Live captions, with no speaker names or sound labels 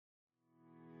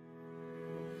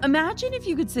Imagine if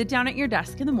you could sit down at your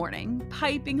desk in the morning,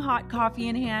 piping hot coffee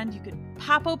in hand. You could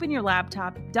pop open your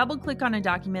laptop, double click on a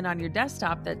document on your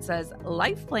desktop that says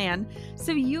Life Plan,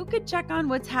 so you could check on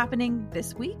what's happening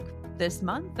this week, this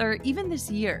month, or even this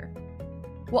year.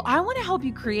 Well, I want to help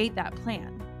you create that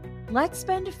plan. Let's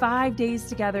spend 5 days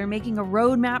together making a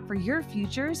roadmap for your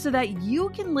future so that you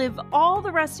can live all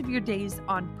the rest of your days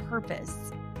on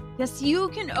purpose. Yes, you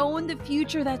can own the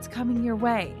future that's coming your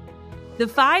way. The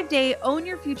 5-day Own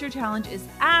Your Future Challenge is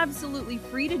absolutely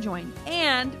free to join,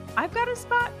 and I've got a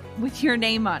spot with your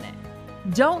name on it.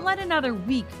 Don't let another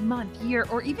week, month, year,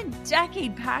 or even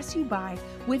decade pass you by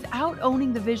without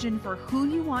owning the vision for who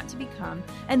you want to become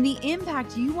and the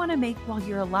impact you want to make while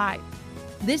you're alive.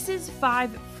 This is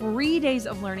 5 free days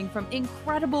of learning from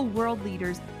incredible world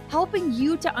leaders, helping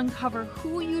you to uncover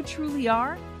who you truly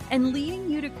are and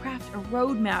leading you to craft a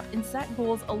roadmap and set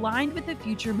goals aligned with the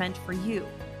future meant for you.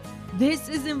 This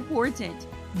is important.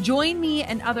 Join me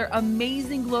and other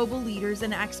amazing global leaders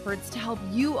and experts to help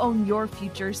you own your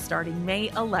future starting May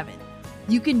 11th.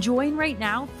 You can join right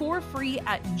now for free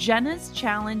at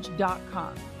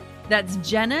jennaschallenge.com. That's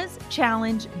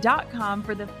jennaschallenge.com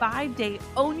for the 5-day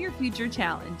Own Your Future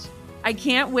Challenge. I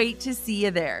can't wait to see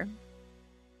you there.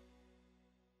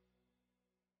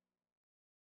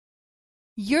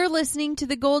 You're listening to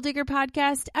the Goal Digger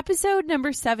Podcast, episode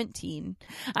number 17.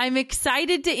 I'm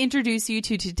excited to introduce you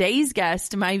to today's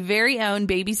guest, my very own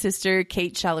baby sister,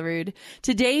 Kate Shelerud.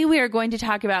 Today, we are going to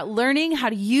talk about learning how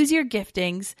to use your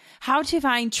giftings, how to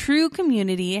find true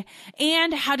community,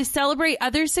 and how to celebrate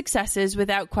others' successes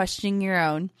without questioning your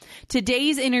own.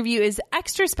 Today's interview is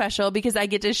extra special because I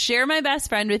get to share my best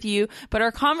friend with you, but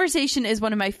our conversation is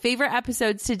one of my favorite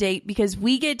episodes to date because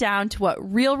we get down to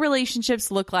what real relationships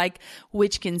look like,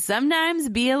 which can sometimes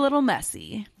be a little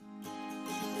messy.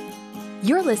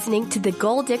 You're listening to the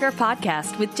Goal Digger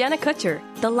Podcast with Jenna Kutcher,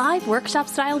 the live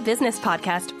workshop-style business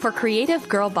podcast for creative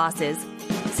girl bosses.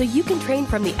 So you can train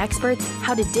from the experts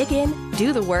how to dig in,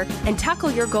 do the work, and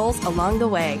tackle your goals along the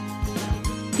way.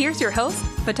 Here's your host,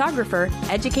 photographer,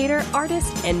 educator,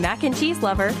 artist, and mac and cheese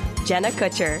lover, Jenna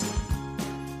Kutcher.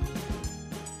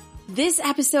 This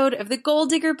episode of the Goal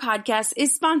Digger Podcast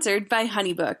is sponsored by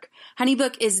HoneyBook.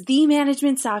 HoneyBook is the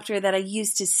management software that I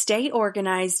use to stay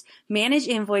organized, manage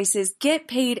invoices, get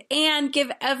paid, and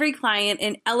give every client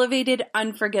an elevated,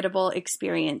 unforgettable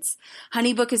experience.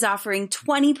 HoneyBook is offering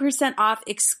 20% off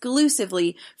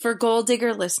exclusively for Goal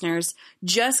Digger listeners.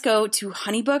 Just go to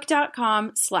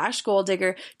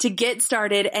honeybook.com/goaldigger to get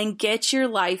started and get your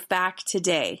life back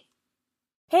today.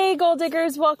 Hey Goal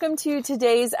Diggers, welcome to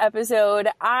today's episode.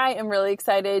 I am really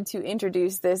excited to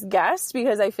introduce this guest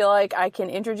because I feel like I can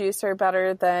introduce her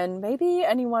better than maybe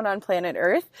anyone on planet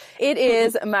Earth. It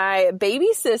is my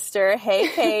baby sister. Hey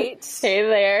Kate. Hey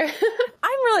there.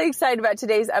 I'm really excited about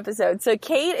today's episode. So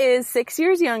Kate is 6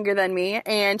 years younger than me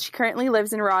and she currently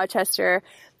lives in Rochester.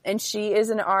 And she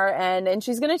is an RN, and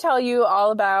she's going to tell you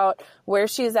all about where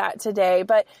she's at today.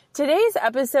 But today's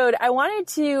episode, I wanted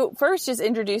to first just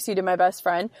introduce you to my best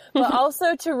friend, but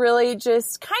also to really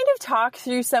just kind of talk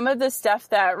through some of the stuff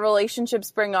that relationships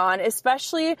bring on,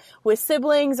 especially with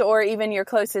siblings or even your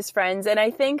closest friends. And I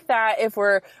think that if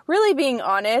we're really being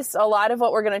honest, a lot of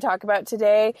what we're going to talk about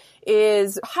today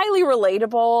is highly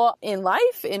relatable in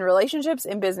life, in relationships,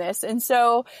 in business. And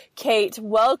so, Kate,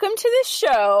 welcome to the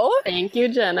show. Thank you,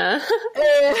 Jenna.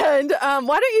 And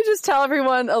why don't you just tell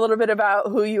everyone a little bit about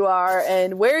who you are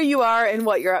and where you are and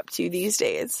what you're up to these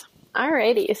days?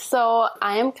 Alrighty. So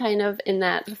I am kind of in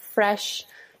that fresh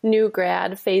new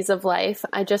grad phase of life.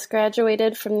 I just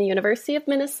graduated from the University of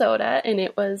Minnesota and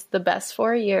it was the best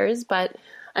 4 years, but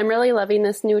I'm really loving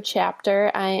this new chapter.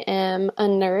 I am a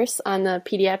nurse on the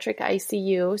pediatric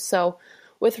ICU, so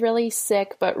with really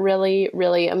sick but really,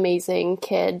 really amazing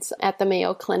kids at the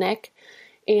Mayo Clinic.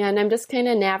 And I'm just kind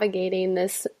of navigating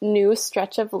this new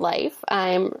stretch of life.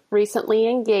 I'm recently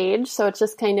engaged, so it's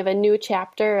just kind of a new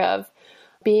chapter of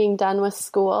being done with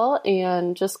school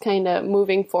and just kind of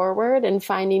moving forward and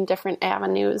finding different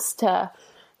avenues to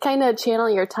kind of channel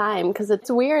your time. Because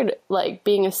it's weird, like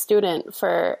being a student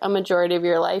for a majority of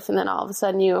your life, and then all of a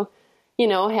sudden you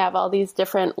have all these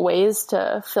different ways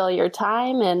to fill your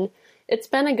time. And it's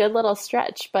been a good little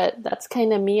stretch, but that's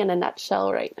kind of me in a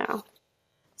nutshell right now.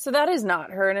 So that is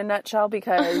not her in a nutshell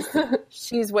because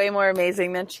she's way more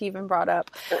amazing than she even brought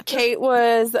up. Kate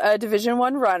was a Division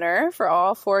I runner for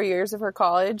all 4 years of her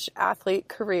college athlete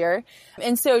career.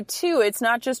 And so too, it's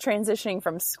not just transitioning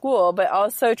from school, but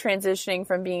also transitioning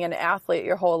from being an athlete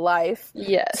your whole life.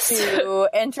 Yes. To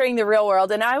entering the real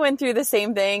world. And I went through the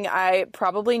same thing.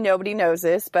 Probably nobody knows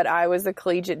this, but I was a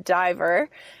collegiate diver.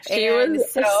 She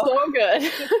was so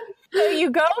good. So you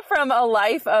go from a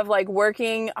life of like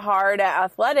working hard at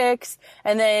athletics,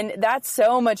 and then that's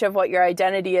so much of what your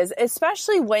identity is,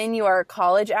 especially when you are a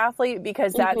college athlete,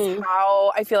 because that's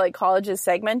how I feel like college is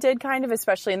segmented kind of,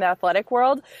 especially in the athletic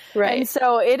world. Right. And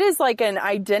so it is like an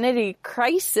identity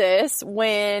crisis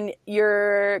when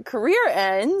your career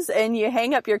ends and you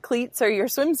hang up your cleats or your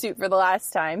swimsuit for the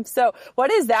last time. So what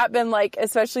has that been like,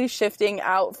 especially shifting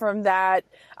out from that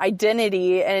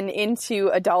identity and into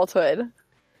adulthood?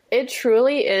 It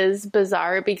truly is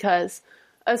bizarre because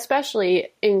especially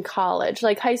in college,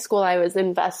 like high school, I was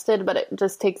invested, but it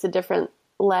just takes a different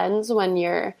lens when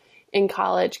you're in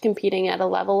college competing at a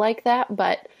level like that.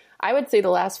 But I would say the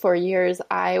last 4 years,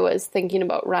 I was thinking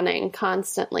about running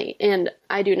constantly, and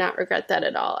I do not regret that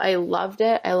at all. I loved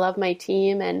it. I love my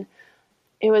team, and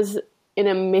it was an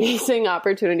amazing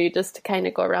opportunity just to kind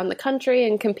of go around the country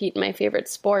and compete in my favorite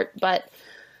sport. But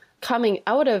coming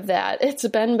out of that, it's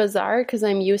been bizarre because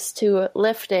I'm used to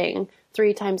lifting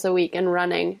 3 times a week and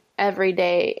running every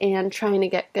day and trying to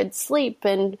get good sleep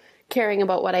and caring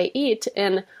about what I eat.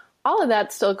 And all of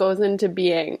that still goes into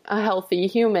being a healthy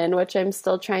human, which I'm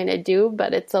still trying to do,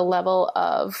 but it's a level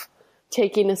of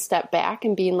taking a step back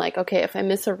and being like, okay, if I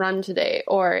miss a run today,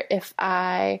 or if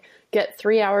I get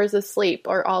 3 hours of sleep,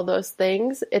 or all those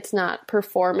things, it's not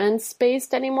performance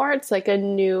based anymore. It's like a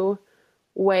new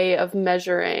way of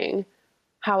measuring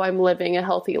how I'm living a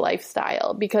healthy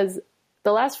lifestyle, because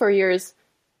the last 4 years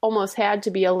almost had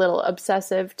to be a little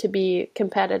obsessive to be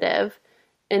competitive.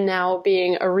 And now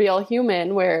being a real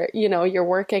human where, you know, you're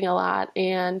working a lot,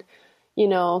 and, you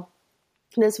know,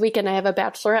 this weekend I have a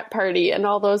bachelorette party and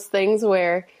all those things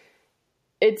where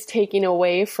it's taking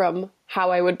away from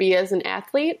how I would be as an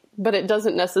athlete, but it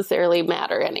doesn't necessarily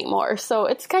matter anymore. So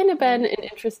it's kind of been an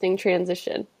interesting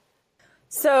transition.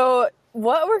 So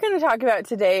what we're going to talk about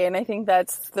today, and I think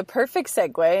that's the perfect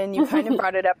segue, and you kind of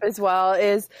brought it up as well,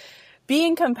 is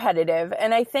being competitive.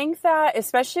 And I think that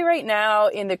especially right now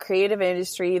in the creative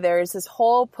industry, there's this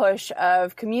whole push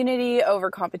of community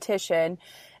over competition.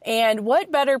 And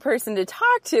what better person to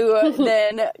talk to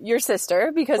than your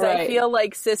sister? Because I feel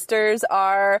like sisters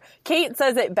are, Kate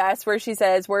says it best where she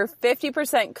says, we're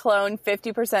 50% clone,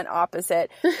 50%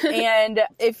 opposite. And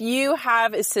if you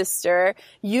have a sister,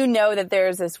 you know that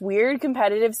there's this weird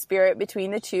competitive spirit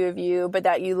between the two of you, but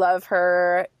that you love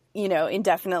her, you know,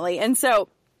 indefinitely. And so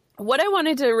what I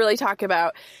wanted to really talk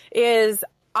about is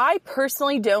I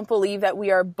personally don't believe that we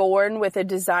are born with a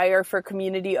desire for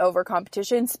community over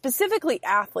competition, specifically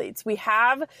athletes. We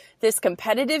have this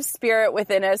competitive spirit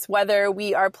within us, whether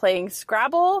we are playing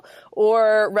Scrabble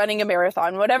or running a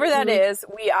marathon, whatever that is,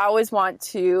 we always want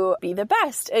to be the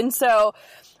best. And so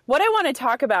what I want to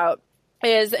talk about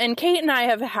is, and Kate and I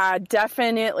have had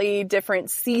definitely different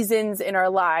seasons in our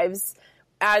lives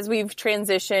as we've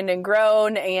transitioned and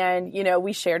grown, and, you know,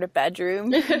 we shared a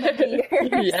bedroom.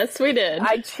 Yes, we did.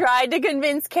 I tried to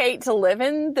convince Kate to live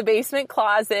in the basement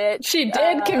closet. She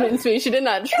did convince me. She did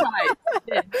not try.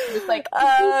 She was like, because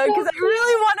I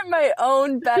really wanted my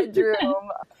own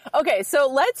bedroom. Okay, so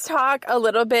let's talk a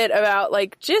little bit about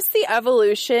like just the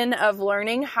evolution of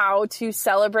learning how to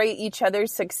celebrate each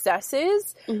other's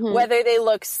successes, whether they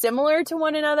look similar to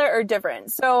one another or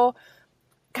different. So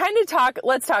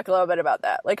let's talk a little bit about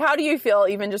that. Like, how do you feel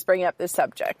even just bringing up this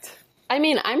subject? I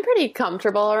mean, I'm pretty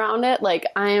comfortable around it. Like,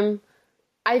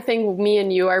 I think me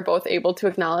and you are both able to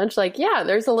acknowledge, like, yeah,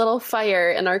 there's a little fire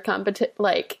in our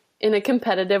in a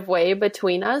competitive way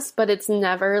between us, but it's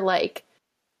never like,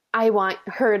 I want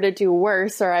her to do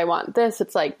worse or I want this.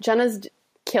 It's like, Jenna's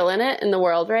killing it in the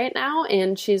world right now,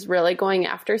 and she's really going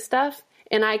after stuff,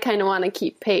 and I kind of want to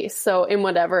keep pace. So in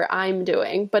whatever I'm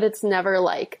doing, but it's never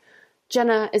like,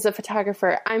 Jenna is a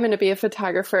photographer, I'm going to be a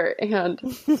photographer, and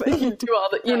do all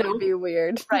the, you know. That would be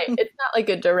weird. Right. It's not like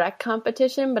a direct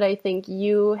competition, but I think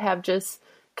you have just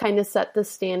kind of set the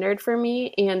standard for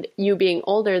me, and you being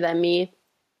older than me,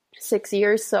 6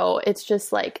 years. So it's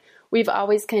just like, we've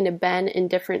always kind of been in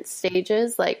different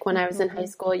stages. Like when I was in high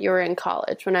school, you were in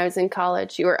college. When I was in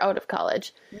college, you were out of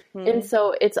college. And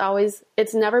so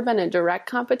it's never been a direct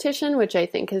competition, which I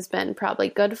think has been probably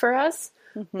good for us.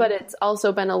 But it's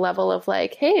also been a level of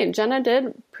like, hey, Jenna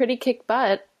did pretty kick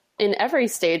butt in every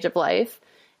stage of life.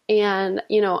 And,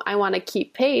 you know, I want to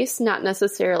keep pace, not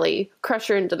necessarily crush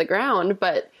her into the ground.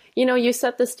 But, you know, you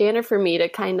set the standard for me to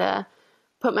kind of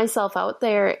put myself out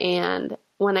there. And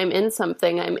when I'm in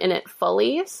something, I'm in it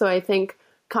fully. So I think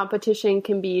competition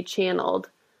can be channeled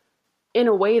in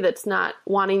a way that's not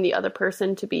wanting the other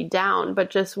person to be down, but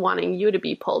just wanting you to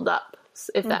be pulled up,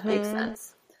 if that makes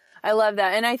sense. I love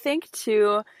that. And I think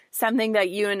too, something that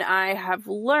you and I have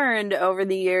learned over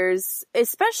the years,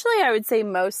 especially I would say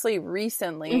mostly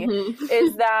recently,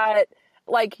 is that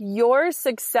like your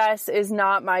success is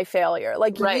not my failure.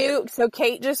 Like so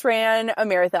Kate just ran a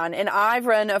marathon and I've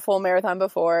run a full marathon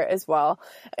before as well.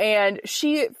 And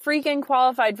she freaking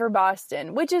qualified for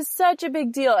Boston, which is such a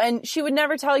big deal. And she would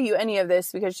never tell you any of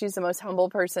this because she's the most humble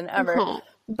person ever.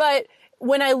 But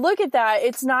when I look at that,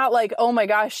 it's not like, oh my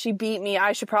gosh, she beat me.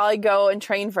 I should probably go and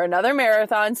train for another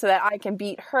marathon so that I can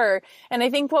beat her. And I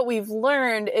think what we've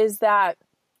learned is that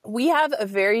we have a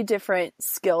very different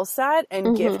skill set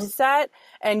and gift set,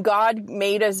 and God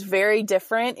made us very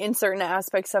different in certain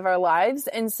aspects of our lives.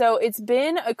 And so it's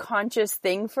been a conscious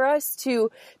thing for us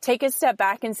to take a step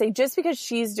back and say, just because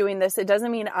she's doing this, it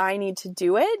doesn't mean I need to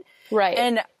do it. Right.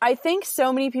 And I think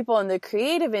so many people in the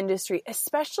creative industry,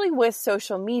 especially with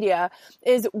social media,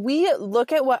 is we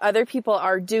look at what other people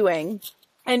are doing.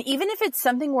 And even if it's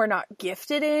something we're not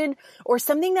gifted in or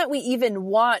something that we even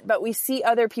want, but we see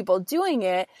other people doing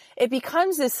it, it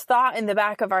becomes this thought in the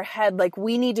back of our head, like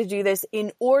we need to do this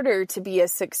in order to be a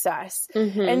success.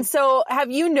 And so have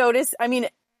you noticed, I mean,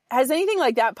 has anything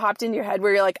like that popped into your head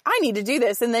where you're like, I need to do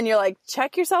this? And then you're like,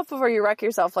 check yourself before you wreck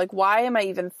yourself. Like, why am I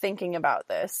even thinking about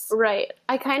this? Right.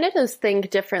 I kind of just think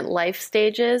different life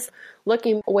stages.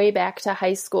 Looking way back to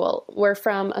high school, we're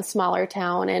from a smaller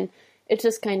town and it's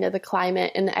just kind of the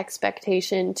climate and the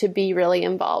expectation to be really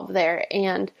involved there.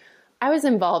 And I was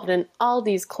involved in all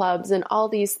these clubs and all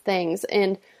these things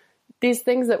and these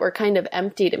things that were kind of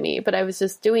empty to me, but I was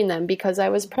just doing them because I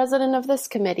was president of this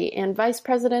committee and vice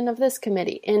president of this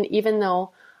committee. And even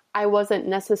though I wasn't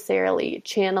necessarily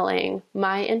channeling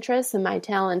my interests and my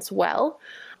talents well,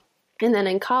 and then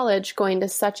in college, going to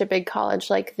such a big college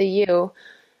like the U,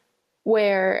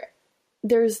 where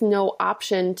there's no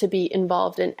option to be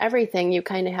involved in everything. You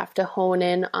kind of have to hone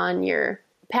in on your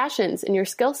passions and your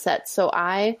skill sets. So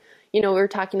we were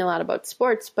talking a lot about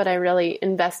sports, but I really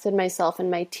invested myself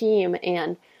in my team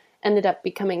and ended up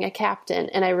becoming a captain.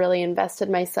 And I really invested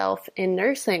myself in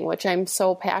nursing, which I'm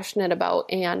so passionate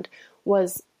about, and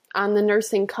was on the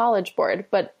nursing college board.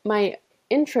 But my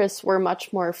interests were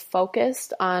much more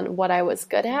focused on what I was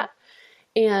good at.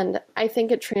 And I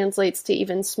think it translates to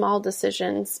even small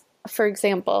decisions. For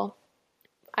example,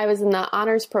 I was in the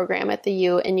honors program at the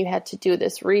U and you had to do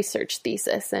this research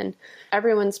thesis and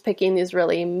everyone's picking these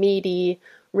really meaty,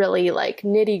 really like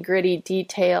nitty gritty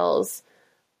details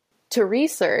to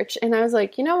research. And I was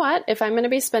like, you know what? If I'm going to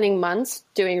be spending months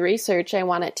doing research, I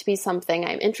want it to be something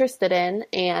I'm interested in.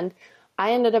 And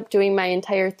I ended up doing my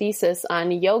entire thesis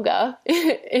on yoga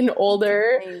in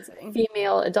older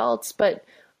female adults, but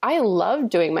I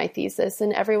loved doing my thesis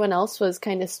and everyone else was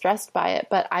kind of stressed by it,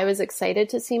 but I was excited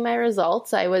to see my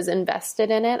results. I was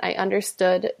invested in it. I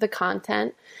understood the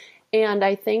content. And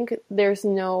I think there's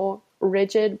no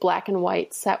rigid black and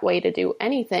white set way to do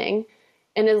anything.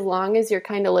 And as long as you're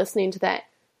kind of listening to that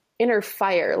inner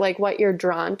fire, like what you're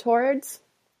drawn towards,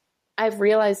 I've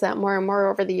realized that more and more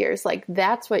over the years, like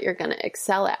that's what you're going to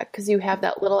excel at because you have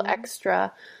that little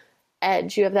extra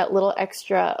edge. You have that little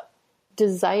extra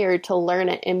desire to learn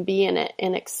it and be in it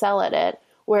and excel at it.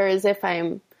 Whereas if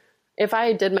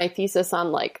I did my thesis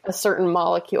on like a certain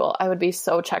molecule, I would be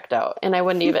so checked out and I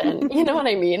wouldn't even, you know what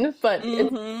I mean? But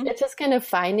it's just kind of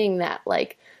finding that,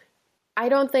 like, I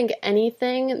don't think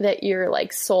anything that your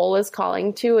like soul is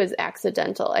calling to is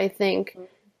accidental. I think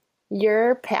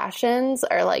your passions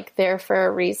are like there for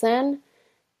a reason.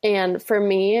 And for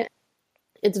me,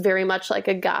 it's very much like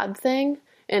a God thing.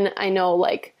 And I know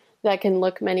like that can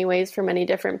look many ways for many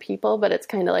different people, but it's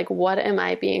kind of like, what am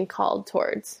I being called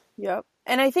towards? Yep.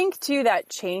 And I think too, that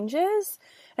changes.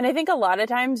 And I think a lot of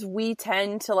times we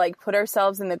tend to like put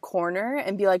ourselves in the corner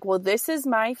and be like, well, this is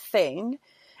my thing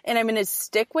and I'm going to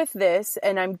stick with this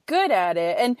and I'm good at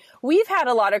it. And we've had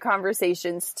a lot of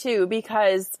conversations too,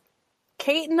 because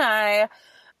Kate and I,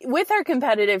 with our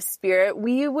competitive spirit,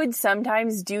 we would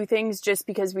sometimes do things just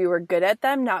because we were good at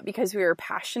them, not because we were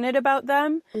passionate about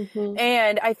them.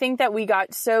 And I think that we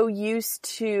got so used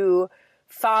to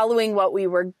following what we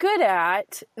were good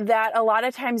at that a lot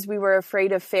of times we were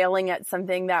afraid of failing at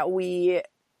something that we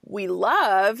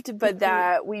loved, but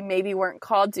that we maybe weren't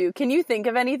called to. Can you think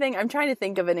of anything? I'm trying to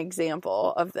think of an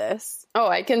example of this. Oh,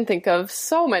 I can think of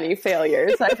so many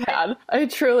failures I've had. I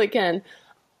truly can.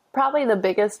 Probably the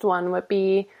biggest one would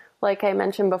be, like I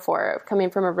mentioned before, coming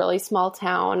from a really small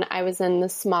town. I was in the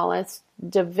smallest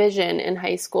division in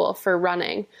high school for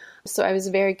running. So I was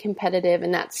very competitive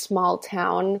in that small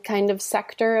town kind of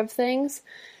sector of things.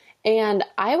 And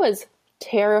I was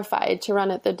terrified to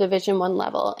run at the Division I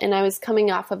level. And I was coming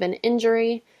off of an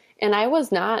injury and I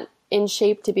was not in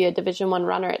shape to be a Division I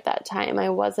runner at that time. I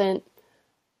wasn't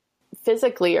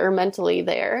physically or mentally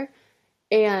there.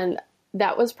 And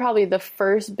that was probably the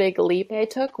first big leap I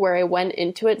took, where I went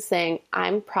into it saying,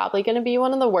 I'm probably going to be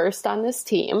one of the worst on this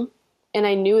team. And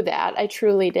I knew that. I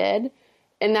truly did.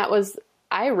 And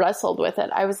I wrestled with it.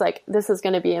 I was like, this is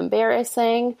going to be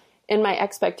embarrassing. And my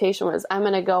expectation was, I'm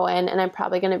going to go in and I'm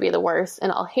probably going to be the worst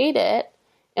and I'll hate it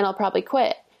and I'll probably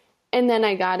quit. And then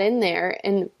I got in there,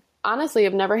 and honestly,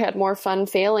 I've never had more fun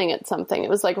failing at something. It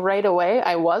was like right away,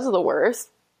 I was the worst.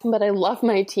 But I love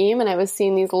my team, and I was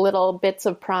seeing these little bits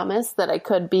of promise that I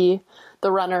could be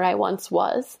the runner I once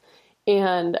was.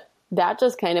 And that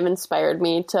just kind of inspired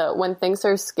me to, when things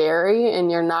are scary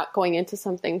and you're not going into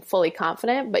something fully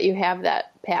confident, but you have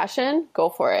that passion, go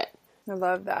for it. I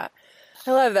love that.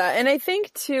 And I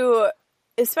think too,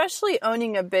 especially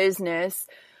owning a business,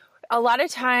 a lot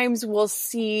of times we'll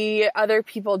see other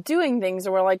people doing things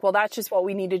and we're like, well, that's just what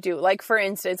we need to do. Like, for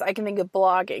instance, I can think of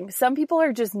blogging. Some people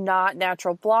are just not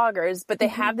natural bloggers, but they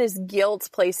have this guilt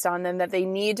placed on them that they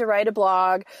need to write a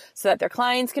blog so that their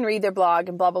clients can read their blog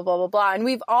and blah, blah, blah, blah, blah. And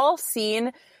we've all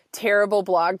seen terrible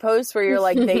blog posts where you're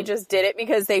like, they just did it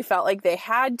because they felt like they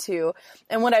had to.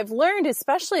 And what I've learned,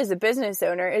 especially as a business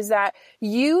owner, is that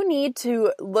you need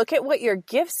to look at what your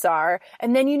gifts are,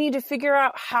 and then you need to figure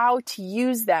out how to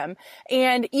use them.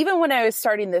 And even when I was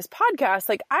starting this podcast,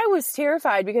 like, I was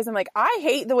terrified because I'm like, I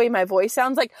hate the way my voice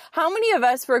sounds. Like, how many of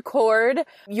us record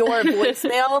your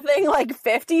voicemail thing like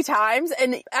 50 times?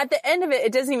 And at the end of it,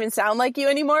 it doesn't even sound like you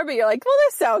anymore, but you're like, well,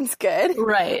 this sounds good.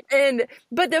 Right.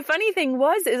 But the funny thing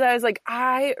is I was like,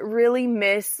 I really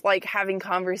miss like having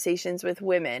conversations with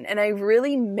women, and I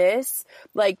really miss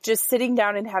like just sitting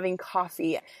down and having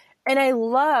coffee. And I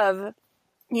love,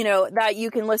 that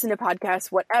you can listen to podcasts,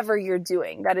 whatever you're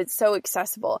doing, that it's so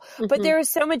accessible, but there is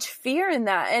so much fear in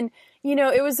that. And,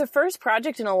 it was the first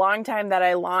project in a long time that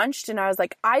I launched, and I was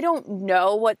like, I don't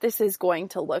know what this is going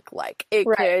to look like. It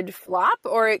could flop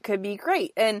or it could be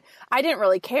great. And I didn't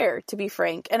really care, to be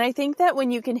frank. And I think that when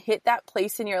you can hit that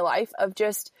place in your life of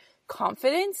just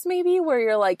confidence, maybe, where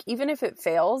you're like, even if it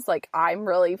fails, like, I'm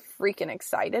really freaking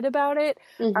excited about it.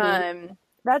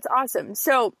 That's awesome.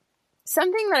 So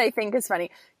something that I think is funny,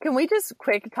 can we just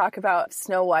quick talk about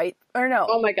Snow White? Or no.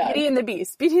 Oh my God. Beauty and the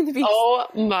Beast. Oh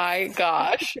my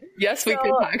gosh. Yes, we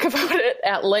can talk about it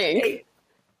at length.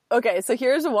 Okay, so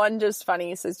here's one just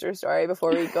funny sister story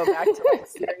before we go back to like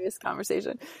serious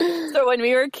conversation. So when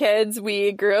we were kids,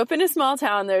 we grew up in a small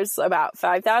town. There's about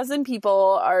 5,000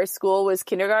 people. Our school was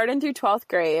kindergarten through 12th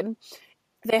grade.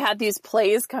 They had these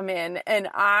plays come in, and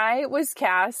I was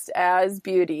cast as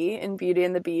Beauty in Beauty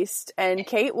and the Beast. And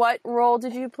Kate, what role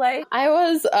did you play? I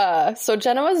was, so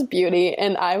Jenna was Beauty,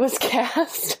 and I was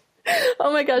cast,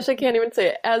 oh my gosh, I can't even say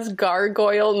it, as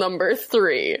Gargoyle number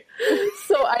 3.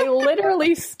 So I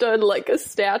literally stood like a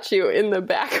statue in the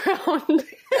background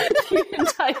the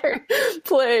entire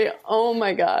play. Oh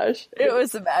my gosh. It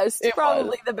was the best.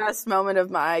 Probably the best moment of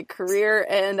my career,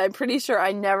 and I'm pretty sure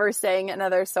I never sang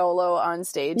another solo on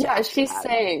stage. Yeah, she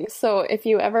sang. So if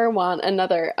you ever want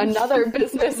another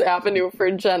business avenue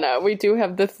for Jenna, we do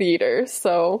have the theater,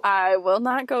 so. I will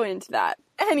not go into that.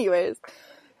 Anyways.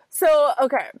 So,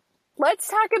 okay. Let's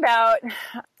talk about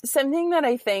something that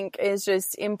I think is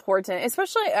just important,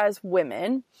 especially as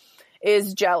women,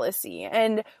 is jealousy.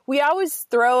 And we always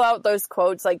throw out those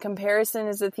quotes like comparison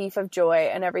is the thief of joy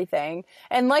and everything.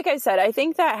 And like I said, I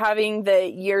think that having the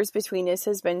years between us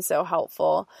has been so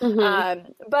helpful.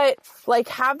 But like,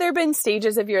 have there been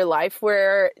stages of your life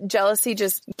where jealousy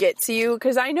just gets you?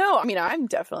 Because I'm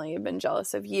definitely been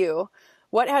jealous of you.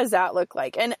 What has that looked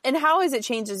like? And how has it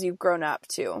changed as you've grown up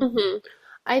too?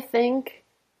 I think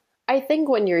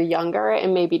when you're younger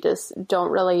and maybe just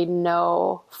don't really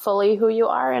know fully who you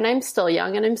are, and I'm still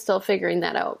young and I'm still figuring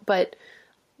that out, but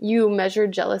you measure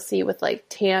jealousy with like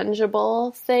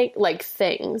tangible things,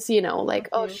 like,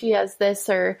 oh, she has this,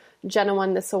 or Jenna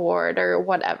won this award, or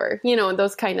whatever,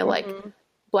 those kind of like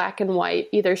black and white,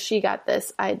 either she got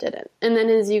this, I didn't. And then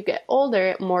as you get older,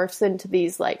 it morphs into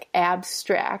these like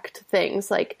abstract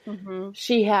things, like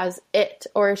she has it,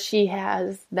 or she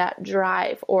has that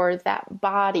drive, or that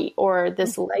body, or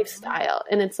this lifestyle.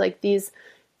 And it's like these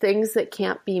things that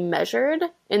can't be measured,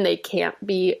 and they can't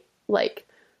be like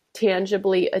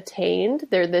tangibly attained.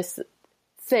 They're this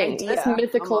thing, this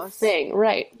mythical thing.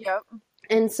 Right. Yep.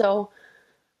 And so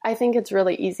I think it's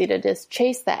really easy to just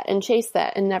chase that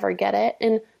and never get it.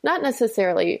 And not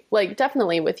necessarily, like,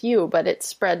 definitely with you, but it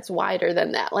spreads wider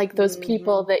than that. Like those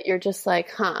people that you're just like,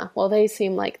 well, they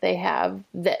seem like they have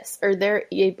this, or they're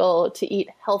able to eat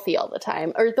healthy all the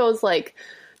time, or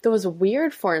those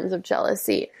weird forms of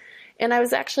jealousy. And I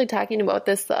was actually talking about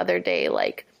this the other day.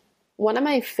 Like, one of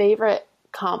my favorite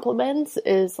compliments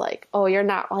is like, oh, you're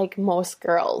not like most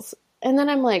girls. And then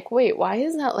I'm like, wait, why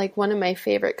is that like one of my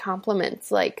favorite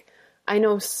compliments? Like, I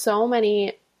know so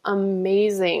many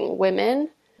amazing women.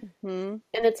 And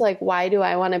it's like, why do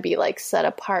I want to be like set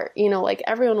apart? You know, like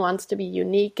everyone wants to be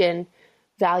unique and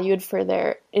valued for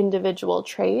their individual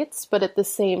traits. But at the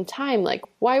same time, like,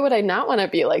 why would I not want to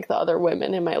be like the other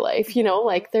women in my life? You know,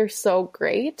 like they're so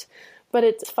great. But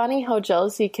it's funny how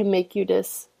jealousy can make you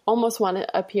just almost want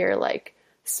to appear like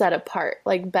set apart,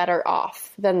 like better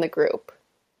off than the group.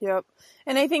 Yep.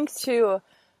 And I think too,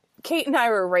 Kate and I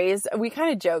were raised, we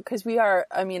kind of joke because we are,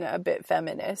 I mean, a bit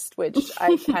feminist, which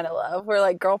I kind of love. We're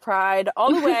like girl pride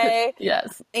all the way.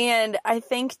 Yes. And I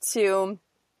think too,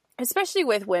 especially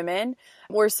with women,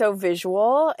 we're so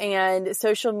visual, and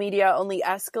social media only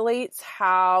escalates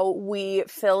how we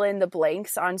fill in the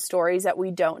blanks on stories that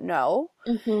we don't know.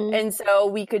 And so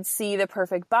we could see the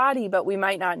perfect body, but we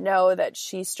might not know that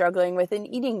she's struggling with an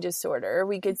eating disorder.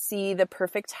 We could see the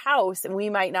perfect house, and we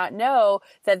might not know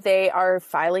that they are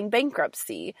filing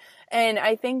bankruptcy. And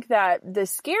I think that the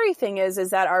scary thing is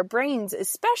that our brains,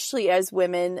 especially as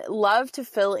women, love to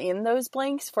fill in those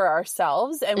blanks for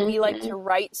ourselves. And we like to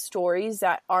write stories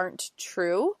that aren't true.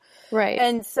 Right.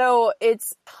 And so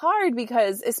it's hard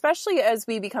because, especially as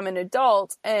we become an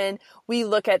adult and we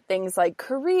look at things like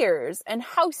careers and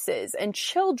houses and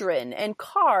children and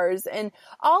cars and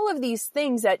all of these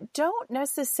things that don't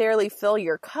necessarily fill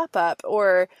your cup up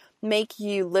or make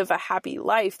you live a happy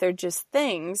life. They're just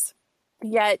things.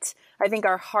 Yet I think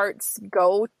our hearts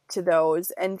go to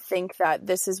those and think that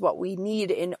this is what we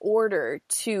need in order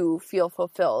to feel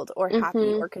fulfilled or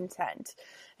happy or content.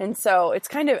 And so it's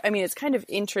kind of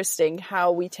interesting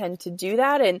how we tend to do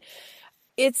that. And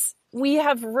we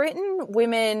have written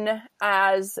women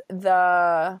as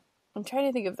I'm trying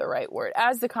to think of the right word,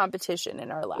 as the competition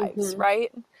in our lives,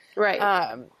 right?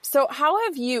 Right. So how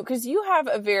have you, because you have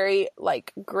a very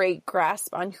like great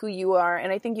grasp on who you are.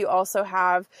 And I think you also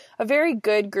have a very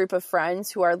good group of friends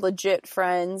who are legit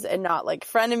friends and not like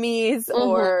frenemies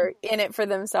or in it for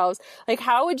themselves. Like,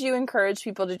 how would you encourage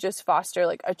people to just foster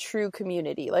like a true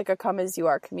community, like a come as you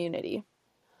are community?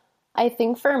 I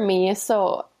think for me,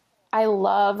 so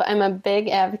I'm a big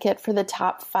advocate for the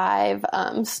top 5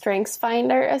 Strengths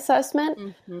Finder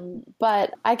assessment,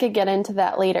 but I could get into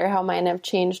that later, how mine have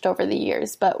changed over the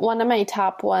years. But one of my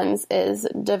top ones is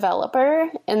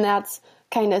developer, and that's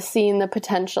kind of seeing the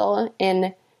potential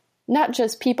in not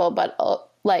just people, but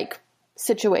like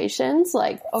situations.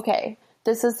 Like, okay,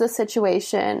 this is the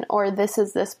situation, or this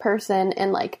is this person,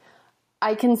 and like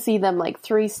I can see them like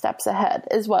 3 steps ahead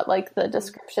is what like the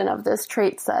description of this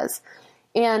trait says.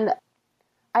 And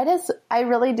I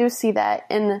really do see that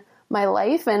in my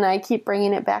life, and I keep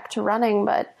bringing it back to running,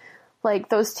 but like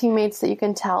those teammates that you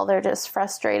can tell they're just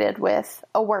frustrated with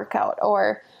a workout,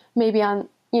 or maybe on,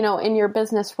 you know, in your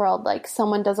business world, like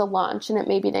someone does a launch and it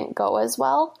maybe didn't go as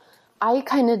well. I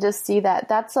kind of just see that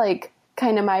that's like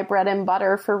kind of my bread and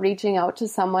butter for reaching out to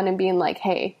someone and being like,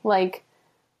 hey, like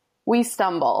we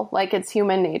stumble, like it's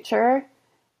human nature,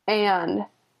 and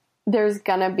there's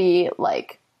gonna be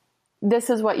like,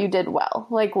 this is what you did well.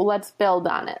 Like, let's build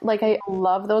on it. Like, I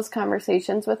love those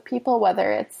conversations with people,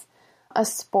 whether it's a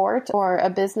sport or a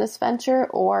business venture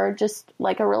or just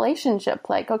like a relationship.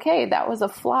 Like, okay, that was a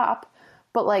flop,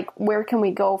 but like, where can we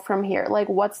go from here? Like,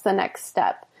 what's the next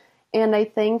step? And I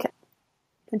think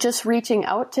just reaching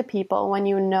out to people when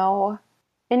you know,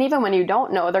 and even when you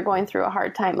don't know, they're going through a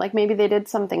hard time. Like maybe they did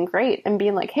something great and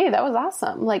being like, hey, that was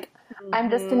awesome. Like,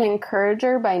 I'm just an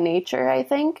encourager by nature, I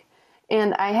think.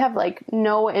 And I have like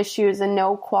no issues and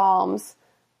no qualms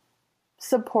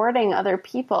supporting other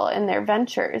people in their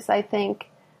ventures. I think,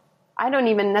 I don't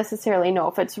even necessarily know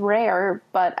if it's rare,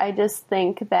 but I just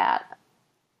think that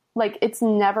like it's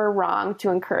never wrong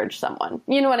to encourage someone.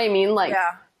 You know what I mean? Like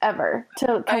ever.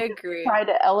 To I agree. Try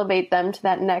to elevate them to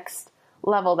that next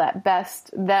level, that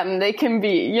best them they can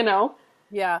be, you know?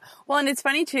 Yeah. Well, and it's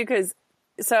funny too, because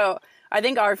so I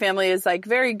think our family is like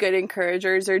very good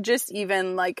encouragers, or just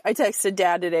even like I texted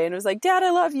Dad today and was like, Dad,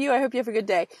 I love you. I hope you have a good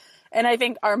day. And I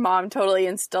think our mom totally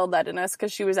instilled that in us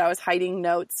because she was always hiding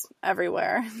notes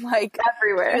everywhere. Like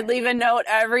everywhere. I'd leave a note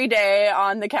every day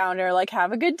on the counter, like,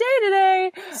 have a good day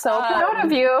today. So proud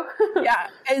of you. Yeah.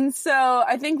 And so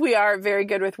I think we are very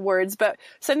good with words. But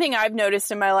something I've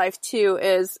noticed in my life too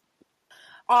is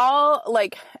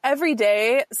every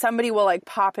day somebody will like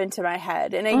pop into my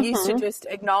head, and I used to just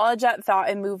acknowledge that thought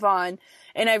and move on.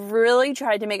 And I've really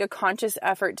tried to make a conscious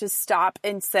effort to stop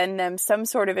and send them some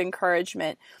sort of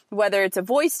encouragement, whether it's a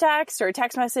voice text or a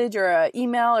text message or an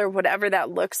email or whatever that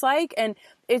looks like. And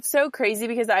it's so crazy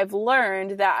because I've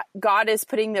learned that God is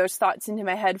putting those thoughts into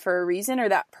my head for a reason, or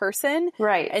that person.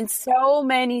 Right. And so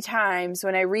many times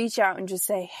when I reach out and just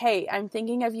say, hey, I'm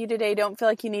thinking of you today. Don't feel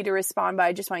like you need to respond, but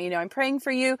I just want you to know I'm praying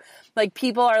for you. Like,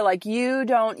 people are like, you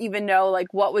don't even know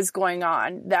like what was going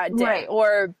on that day. Right.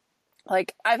 Or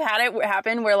like, I've had it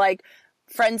happen where like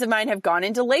friends of mine have gone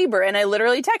into labor and I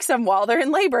literally text them while they're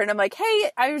in labor and I'm like,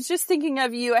 hey, I was just thinking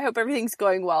of you. I hope everything's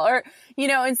going well. Or, you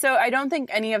know, and so I don't think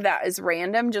any of that is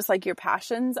random, just like your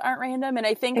passions aren't random. And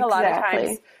I think a lot of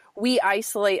times we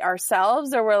isolate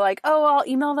ourselves, or we're like, oh, I'll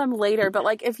email them later. But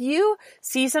like, if you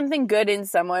see something good in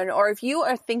someone, or if you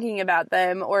are thinking about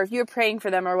them, or if you're praying for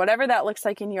them, or whatever that looks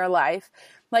like in your life,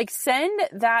 like, send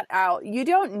that out. You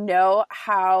don't know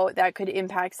how that could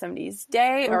impact somebody's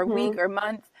day or week or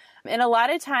month. And a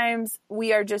lot of times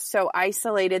we are just so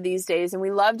isolated these days, and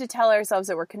we love to tell ourselves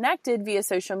that we're connected via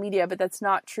social media, but that's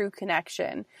not true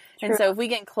connection. True. And so if we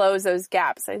can close those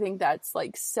gaps, I think that's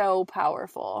like so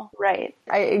powerful. Right.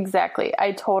 Exactly.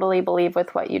 I totally believe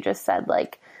with what you just said.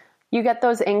 Like, you get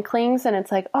those inklings and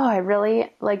it's like, oh, I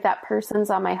really like that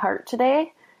person's on my heart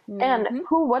today. And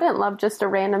who wouldn't love just a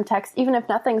random text, even if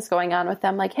nothing's going on with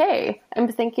them? Like, hey, I'm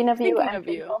thinking of you. I'm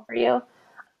thankful for you.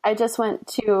 I just went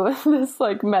to this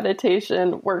like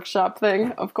meditation workshop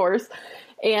thing, of course,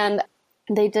 and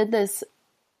they did this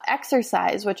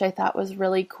exercise, which I thought was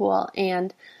really cool.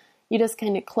 And you just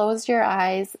kind of closed your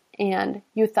eyes and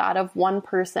you thought of one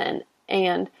person.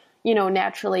 And, you know,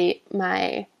 naturally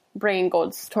my brain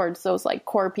goes towards those like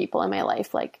core people in my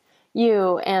life, like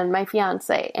you and my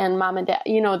fiance and mom and dad,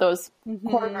 you know, those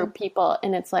core group people.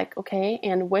 And it's like, okay,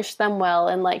 and wish them well.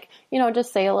 And like, you know,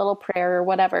 just say a little prayer or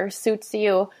whatever suits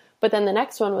you. But then the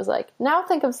next one was like, now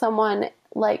think of someone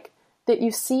like that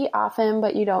you see often,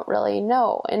 but you don't really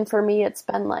know. And for me, it's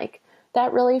been like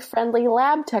that really friendly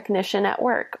lab technician at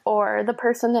work, or the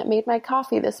person that made my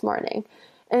coffee this morning,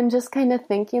 and just kind of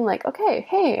thinking like, okay,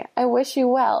 hey, I wish you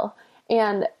well.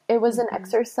 And it was an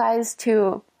exercise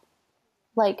to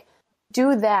like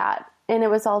do that. And it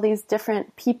was all these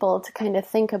different people to kind of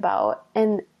think about.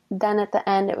 And then at the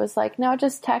end, it was like, now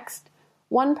just text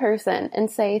one person and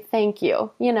say, thank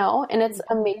you, you know, and it's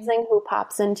amazing who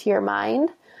pops into your mind,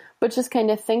 but just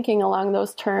kind of thinking along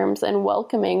those terms and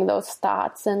welcoming those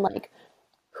thoughts, and like,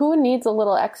 who needs a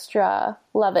little extra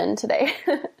loving today?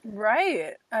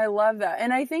 Right. I love that.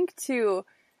 And I think too,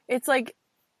 it's like,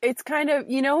 it's kind of,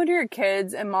 you know, when you're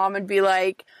kids and mom would be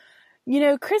like, you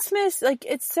know, Christmas, like,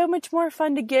 it's so much more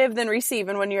fun to give than receive.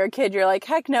 And when you're a kid, you're like,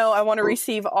 heck no, I want to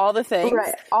receive all the things.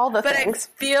 Right, all the things.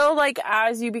 But I feel like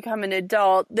as you become an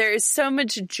adult, there is so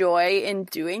much joy in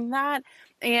doing that.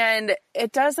 And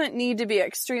it doesn't need to be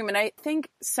extreme. And I think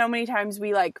so many times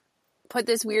we like put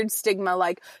this weird stigma,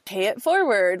 like pay it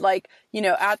forward, like, you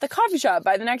know, at the coffee shop,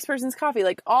 buy the next person's coffee.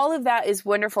 Like, all of that is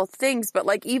wonderful things, but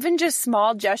like even just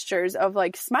small gestures of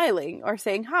like smiling or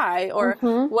saying hi or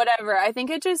whatever, I think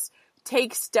it just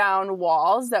takes down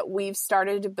walls that we've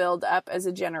started to build up as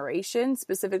a generation,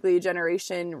 specifically a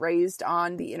generation raised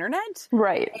on the internet.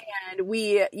 Right. And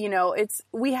we, you know,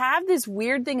 we have this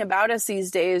weird thing about us these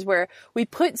days where we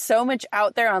put so much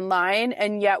out there online,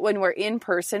 and yet when we're in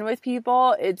person with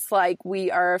people, it's like we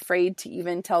are afraid to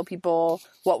even tell people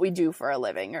what we do for a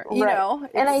living, or, you know,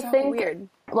 it's and I think weird.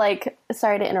 Like,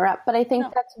 sorry to interrupt, but I think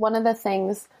that's one of the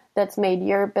things that's made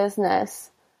your business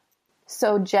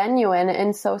so genuine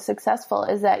and so successful,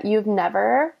 is that you've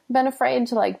never been afraid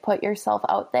to like put yourself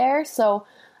out there. So,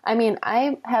 I mean,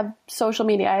 I have social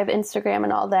media, I have Instagram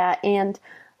and all that, and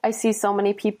I see so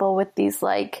many people with these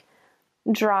like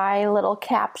dry little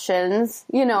captions,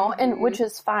 you know, and which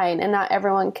is fine. And not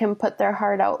everyone can put their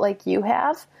heart out like you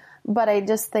have. But I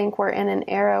just think we're in an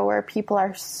era where people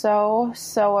are so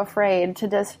afraid to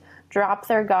just drop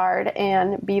their guard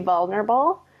and be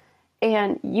vulnerable.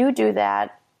 And you do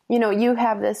that. You know, you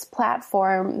have this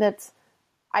platform that's,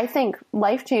 I think,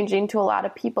 life-changing to a lot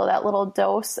of people, that little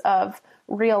dose of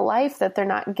real life that they're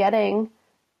not getting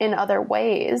in other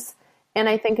ways. And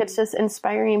I think it's just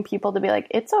inspiring people to be like,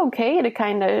 it's okay to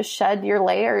kind of shed your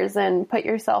layers and put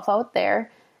yourself out there.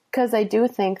 Because I do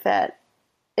think that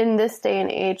in this day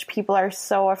and age, people are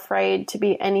so afraid to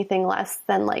be anything less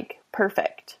than like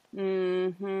perfect.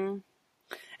 And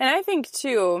I think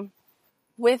too,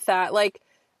 with that, like,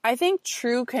 I think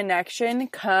true connection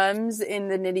comes in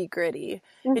the nitty-gritty.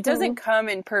 It doesn't come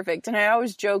in perfect. And I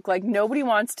always joke, like, nobody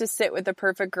wants to sit with a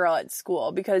perfect girl at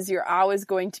school, because you're always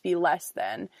going to be less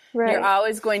than. Right. You're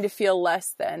always going to feel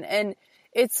less than. And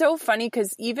it's so funny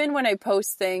because even when I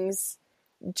post things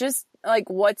just like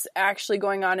what's actually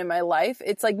going on in my life,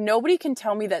 it's like nobody can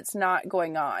tell me that's not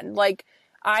going on. Like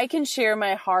I can share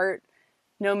my heart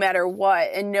no matter what,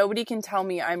 and nobody can tell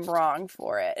me I'm wrong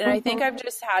for it. And I think I've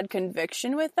just had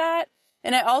conviction with that.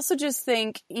 And I also just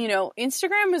think, you know,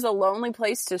 Instagram is a lonely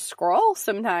place to scroll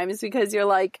sometimes because you're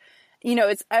like, you know,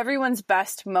 it's everyone's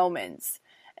best moments.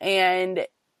 And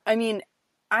I mean,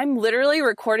 I'm literally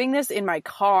recording this in my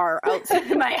car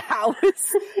outside my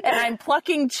house, and I'm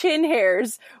plucking chin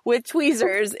hairs with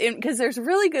tweezers because there's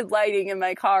really good lighting in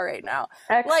my car right now.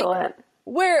 Excellent.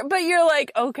 Like, but you're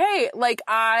like, okay, like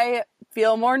I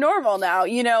feel more normal now,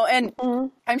 you know, and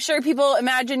I'm sure people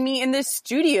imagine me in this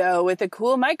studio with a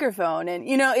cool microphone, and,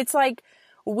 you know, it's like,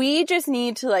 we just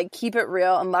need to like keep it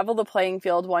real and level the playing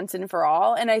field once and for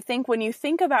all. And I think when you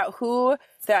think about who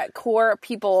that core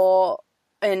people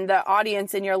and the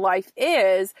audience in your life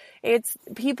is, it's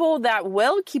people that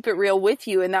will keep it real with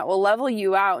you and that will level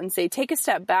you out and say, take a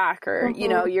step back, or, you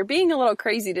know, you're being a little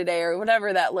crazy today, or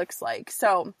whatever that looks like.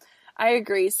 So I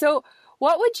agree. So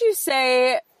what would you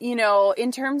say, you know,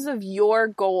 in terms of your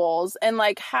goals, and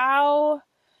like how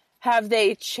have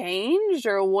they changed,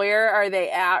 or where are they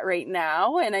at right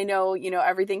now? And I know, you know,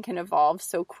 everything can evolve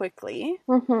so quickly.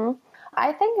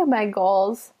 I think of my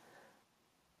goals,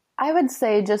 I would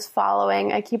say just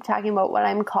following, I keep talking about what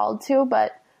I'm called to,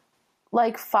 but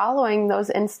like following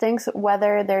those instincts,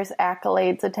 whether there's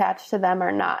accolades attached to them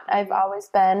or not. I've always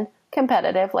been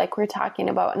competitive, like we're talking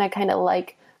about, and I kind of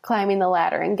like climbing the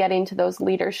ladder and getting to those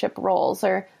leadership roles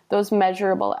or those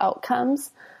measurable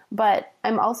outcomes. But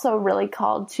I'm also really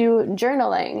called to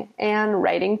journaling and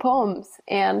writing poems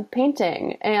and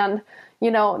painting. And, you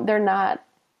know,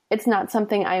 it's not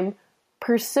something I'm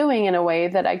pursuing in a way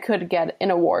that I could get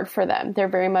an award for them. They're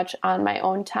very much on my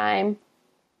own time,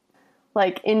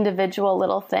 like individual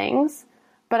little things.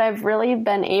 But I've really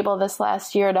been able this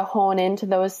last year to hone into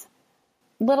those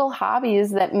little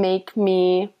hobbies that make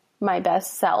me my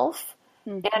best self,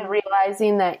 and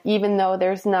realizing that even though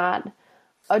there's not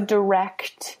a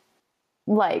direct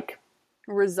like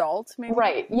result, maybe?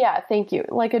 Right. Yeah. Thank you.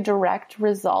 Like a direct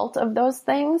result of those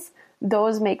things,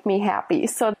 those make me happy.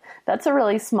 So that's a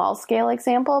really small scale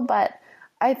example, but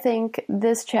I think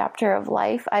this chapter of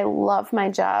life, I love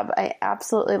my job. I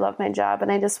absolutely love my job,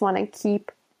 and I just want to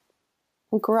keep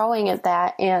growing at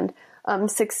that and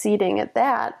succeeding at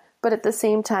that. But at the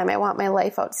same time, I want my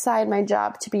life outside my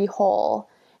job to be whole,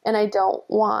 and I don't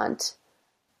want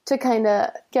to kind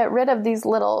of get rid of these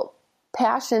little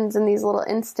passions and these little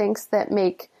instincts that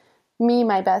make me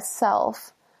my best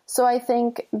self. So I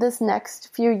think this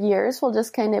next few years will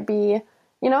just kind of be,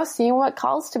 you know, seeing what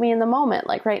calls to me in the moment.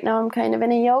 Like right now I'm kind of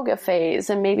in a yoga phase,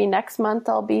 and maybe next month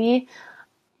I'll be,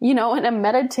 you know, in a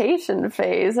meditation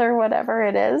phase or whatever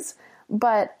it is.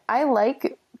 But I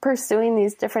like pursuing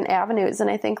these different avenues, and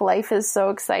I think life is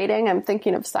so exciting. I'm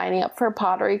thinking of signing up for a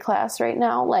pottery class right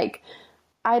now. Like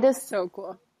so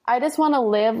cool. I just want to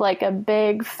live like a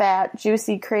big, fat,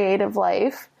 juicy, creative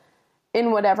life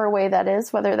in whatever way that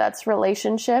is, whether that's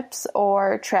relationships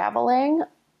or traveling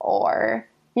or,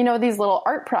 you know, these little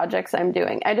art projects I'm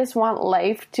doing. I just want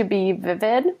life to be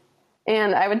vivid.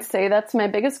 And I would say that's my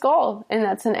biggest goal. And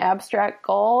that's an abstract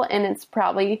goal. And it's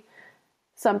probably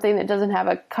something that doesn't have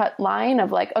a cut line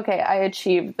of like, okay, I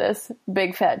achieved this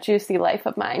big, fat, juicy life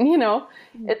of mine. You know,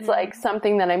 it's like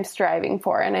something that I'm striving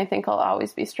for. And I think I'll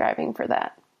always be striving for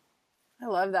that. I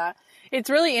love that.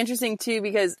 It's really interesting too,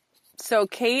 because so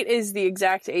Kate is the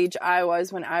exact age I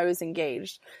was when I was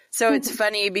engaged. So it's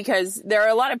funny because there are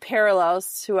a lot of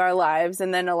parallels to our lives,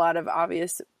 and then a lot of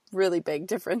obvious, really big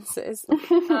differences.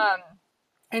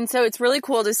 And so it's really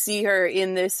cool to see her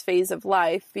in this phase of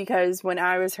life, because when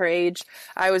I was her age,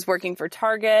 I was working for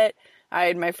Target. I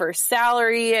had my first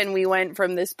salary, and we went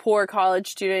from this poor college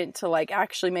student to like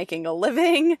actually making a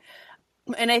living.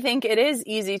 And I think it is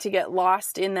easy to get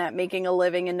lost in that making a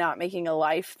living and not making a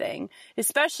life thing,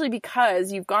 especially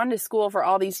because you've gone to school for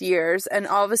all these years and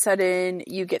all of a sudden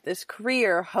you get this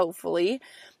career, hopefully.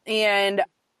 And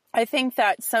I think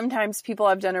that sometimes people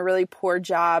have done a really poor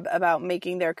job about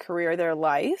making their career their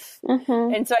life.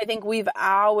 And so I think we've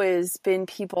always been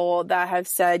people that have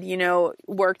said, you know,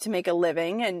 work to make a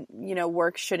living, and, you know,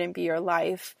 work shouldn't be your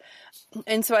life.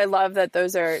 And so I love that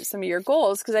those are some of your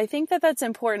goals, because I think that that's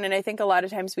important. And I think a lot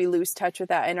of times we lose touch with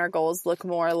that, and our goals look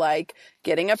more like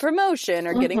getting a promotion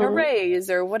or getting a raise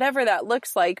or whatever that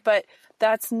looks like. But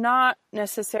that's not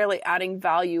necessarily adding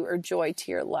value or joy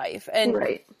to your life.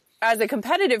 And as a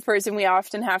competitive person, we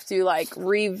often have to like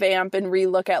revamp and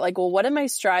relook at like, well, what am I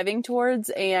striving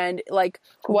towards? And like,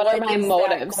 what are my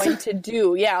motives going to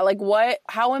do? Yeah. Like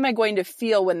how am I going to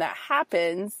feel when that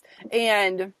happens?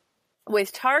 And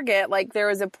with Target, like there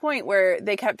was a point where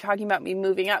they kept talking about me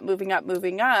moving up.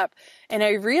 And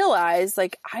I realized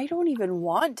like, I don't even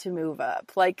want to move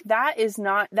up. Like that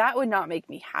would not make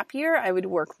me happier. I would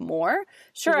work more.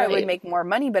 Sure. Right. I would make more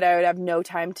money, but I would have no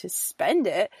time to spend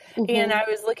it. Mm-hmm. And I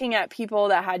was looking at people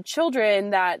that had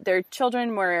children, that their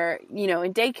children were, you know,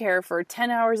 in daycare for 10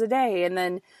 hours a day. And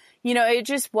then, you know, it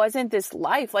just wasn't this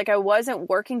life. Like I wasn't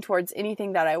working towards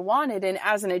anything that I wanted. And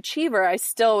as an achiever, I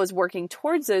still was working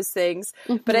towards those things.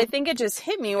 Mm-hmm. But I think it just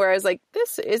hit me where I was like,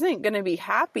 this isn't going to be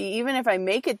happy. Even if I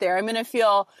make it there, I'm going to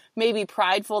feel maybe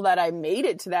prideful that I made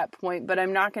it to that point, but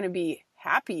I'm not going to be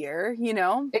happier, you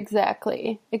know?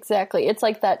 Exactly. It's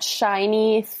like that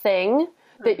shiny thing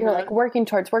that you're like working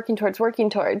towards.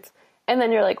 And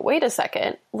then you're like, wait a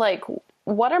second, like,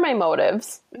 what are my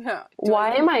motives? Yeah.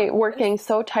 Why am I working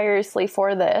so tirelessly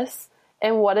for this?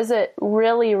 And what is it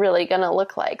really, really going to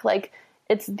look like? Like,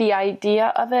 it's the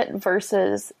idea of it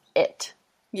versus it.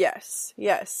 Yes.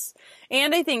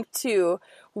 And I think too,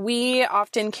 we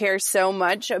often care so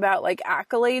much about like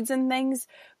accolades and things,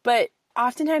 but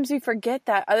oftentimes we forget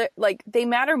that they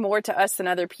matter more to us than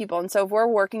other people. And so if we're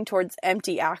working towards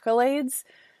empty accolades,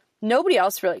 nobody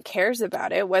else really cares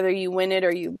about it, whether you win it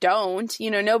or you don't.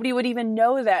 You know, nobody would even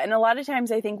know that. And a lot of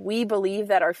times I think we believe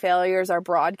that our failures are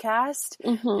broadcast.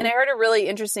 Mm-hmm. And I heard a really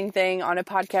interesting thing on a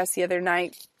podcast the other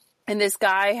night. And this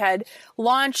guy had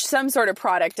launched some sort of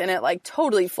product and it like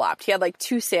totally flopped. He had like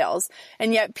 2 sales.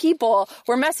 And yet people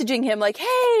were messaging him like, hey,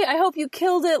 I hope you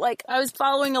killed it. Like I was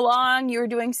following along. You were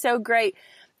doing so great.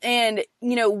 And,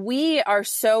 you know, we are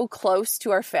so close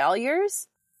to our failures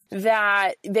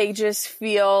that they just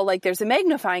feel like there's a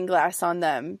magnifying glass on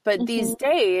them. But these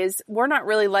days, we're not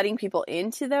really letting people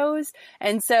into those.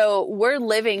 And so we're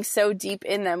living so deep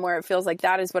in them where it feels like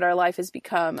that is what our life has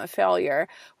become, a failure.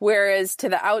 Whereas to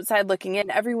the outside looking in,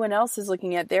 everyone else is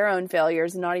looking at their own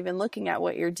failures and not even looking at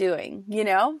what you're doing, you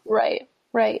know? Right.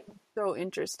 So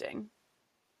interesting.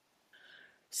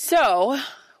 So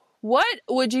what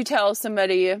would you tell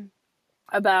somebody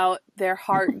about their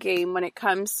heart game when it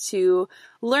comes to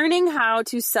learning how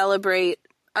to celebrate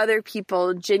other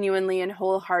people genuinely and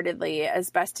wholeheartedly as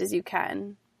best as you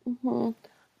can? Mm-hmm.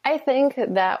 I think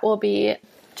that will be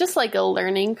just like a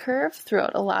learning curve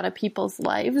throughout a lot of people's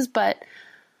lives, but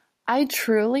I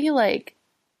truly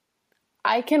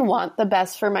I can want the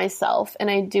best for myself, and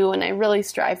I do, and I really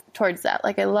strive towards that.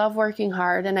 Like I love working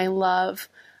hard and I love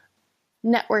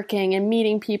networking and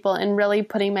meeting people and really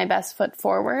putting my best foot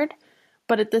forward.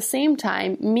 But at the same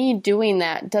time, me doing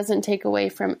that doesn't take away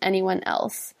from anyone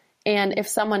else. And if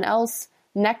someone else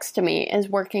next to me is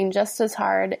working just as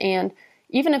hard, and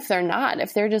even if they're not,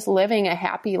 if they're just living a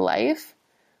happy life,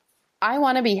 I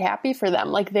want to be happy for them.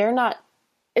 Like they're not,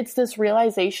 it's this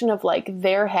realization of like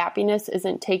their happiness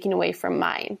isn't taken away from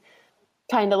mine.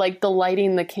 Kind of like the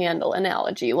lighting the candle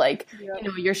analogy. Like, you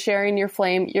know, you're sharing your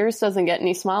flame. Yours doesn't get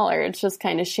any smaller. It's just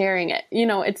kind of sharing it. You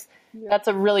know, that's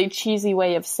a really cheesy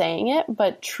way of saying it,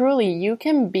 but truly you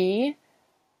can be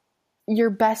your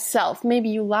best self. Maybe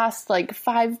you lost like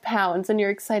 5 pounds and you're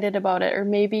excited about it. Or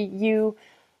maybe you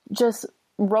just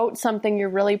wrote something you're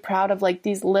really proud of, like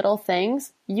these little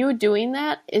things. You doing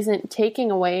that isn't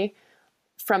taking away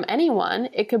from anyone.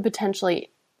 It could potentially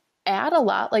add a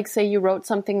lot. Like say you wrote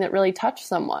something that really touched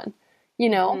someone, you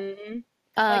know? Mm-hmm.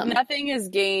 Like nothing is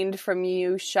gained from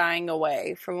you shying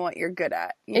away from what you're good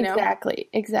at, you know?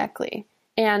 Exactly.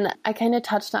 And I kind of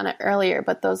touched on it earlier,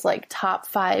 but those like top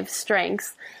 5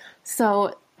 strengths.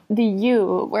 So the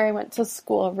U, where I went to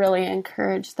school, really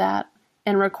encouraged that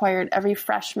and required every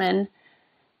freshman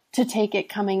to take it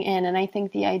coming in. And I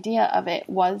think the idea of it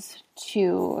was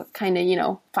to kind of, you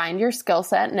know, find your skill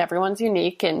set, and everyone's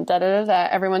unique and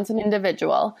everyone's an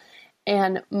individual.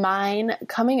 And mine,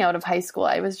 coming out of high school,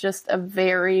 I was just a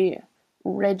very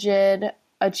rigid,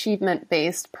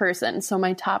 achievement-based person. So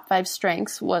my top 5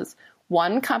 strengths was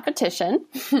 1, competition,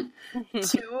 2,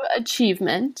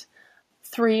 achievement,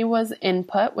 3 was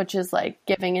input, which is like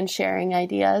giving and sharing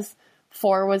ideas,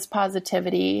 4 was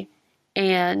positivity,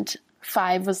 and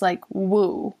 5 was like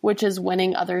woo, which is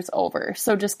winning others over.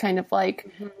 So just kind of like,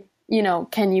 you know,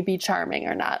 can you be charming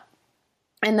or not?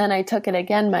 And then I took it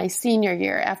again my senior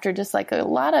year after just like a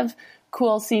lot of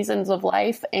cool seasons of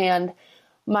life. And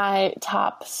my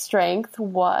top strength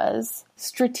was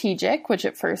strategic, which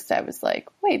at first I was like,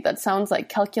 wait, that sounds like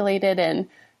calculated and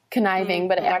conniving,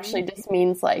 but it actually just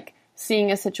means like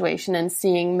seeing a situation and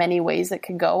seeing many ways it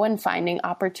could go and finding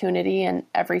opportunity in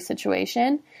every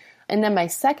situation. And then my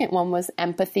second one was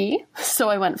empathy. So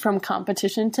I went from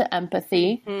competition to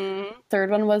empathy. Third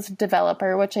one was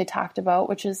developer, which I talked about,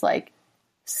 which is like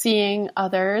seeing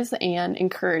others and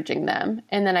encouraging them.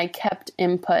 And then I kept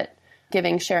input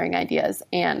giving, sharing ideas,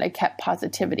 and I kept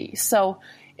positivity. So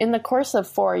in the course of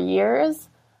 4 years,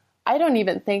 I don't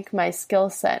even think my skill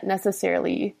set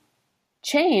necessarily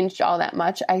changed all that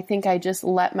much. I think I just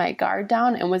let my guard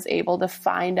down and was able to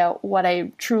find out what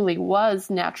I truly was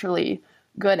naturally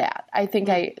good at. I think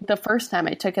the first time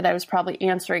I took it, I was probably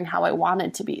answering how I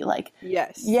wanted to be. Like,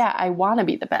 yes, yeah, I want to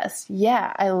be the best.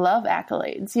 Yeah, I love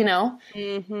accolades, you know?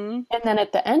 Mm-hmm. And then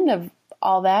at the end of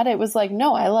all that, it was like,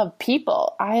 no, I love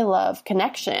people. I love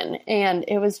connection. And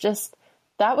it was just,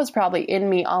 that was probably in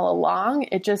me all along.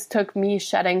 It just took me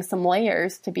shedding some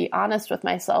layers to be honest with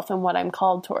myself and what I'm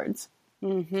called towards.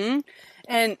 Mm-hmm.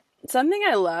 And something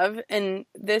I love, and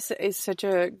this is such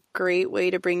a great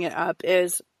way to bring it up,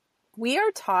 is we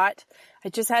are taught, I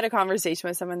just had a conversation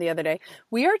with someone the other day,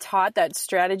 we are taught that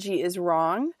strategy is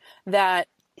wrong,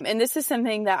 and this is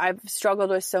something that I've struggled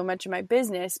with so much in my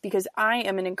business because I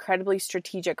am an incredibly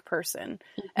strategic person.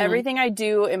 Mm-hmm. Everything I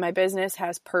do in my business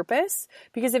has purpose,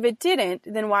 because if it didn't,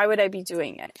 then why would I be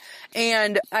doing it?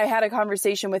 And I had a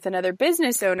conversation with another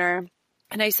business owner,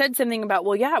 and I said something about,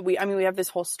 well, yeah, we have this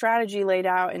whole strategy laid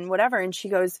out and whatever. And she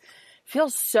goes,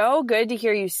 feels so good to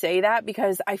hear you say that,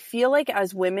 because I feel like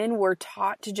as women, we're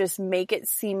taught to just make it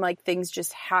seem like things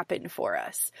just happen for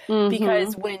us. Mm-hmm.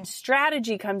 Because when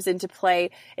strategy comes into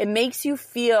play, it makes you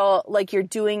feel like you're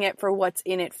doing it for what's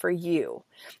in it for you.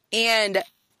 And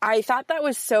I thought that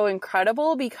was so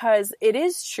incredible, because it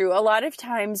is true. A lot of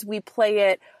times we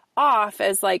play it off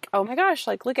as like, oh my gosh,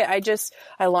 like, look at,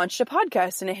 I launched a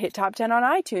podcast and it hit top 10 on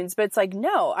iTunes. But it's like,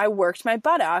 no, I worked my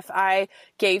butt off. I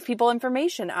gave people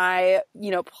information. I,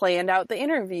 planned out the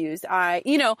interviews. And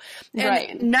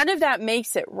none of that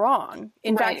makes it wrong.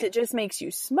 In fact, it just makes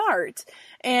you smart.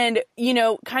 And,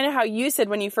 kind of how you said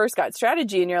when you first got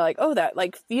strategy and you're like, oh, that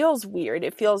like feels weird.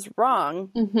 It feels wrong.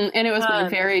 Mm-hmm. And it was my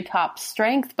very top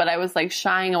strength, but I was like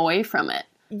shying away from it.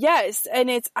 Yes.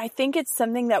 And I think it's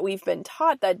something that we've been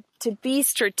taught, that to be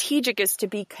strategic is to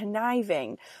be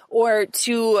conniving, or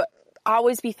to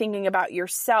always be thinking about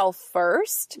yourself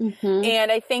first. Mm-hmm.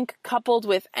 And I think coupled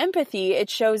with empathy, it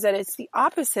shows that it's the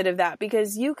opposite of that,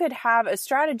 because you could have a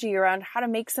strategy around how to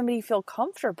make somebody feel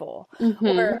comfortable, mm-hmm.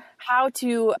 or how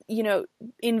to,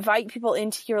 invite people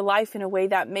into your life in a way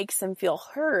that makes them feel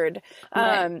heard.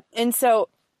 Right. And so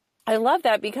I love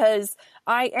that, because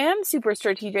I am super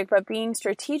strategic, but being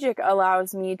strategic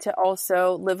allows me to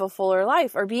also live a fuller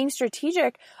life, or being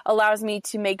strategic allows me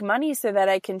to make money so that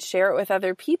I can share it with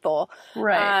other people.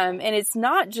 Right. And it's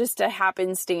not just a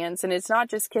happenstance, and it's not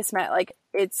just kismet, like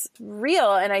it's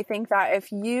real. And I think that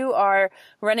if you are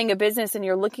running a business and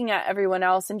you're looking at everyone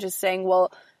else and just saying,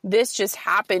 well, this just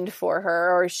happened for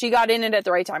her, or she got in it at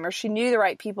the right time, or she knew the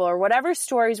right people, or whatever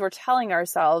stories we're telling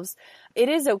ourselves, it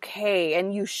is okay.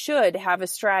 And you should have a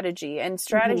strategy, and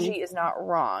strategy mm-hmm. is not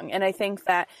wrong. And I think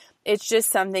that it's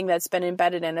just something that's been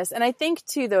embedded in us. And I think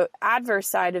too, the adverse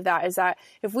side of that is that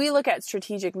if we look at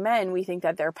strategic men, we think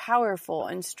that they're powerful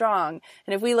and strong.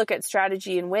 And if we look at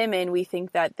strategy in women, we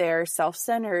think that they're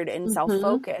self-centered and mm-hmm.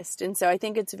 self-focused. And so I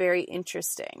think it's very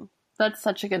interesting. That's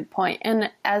such a good point.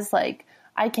 And as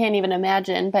I can't even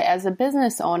imagine, but as a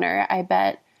business owner, I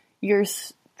bet your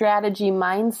strategy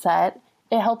mindset,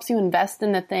 it helps you invest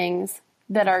in the things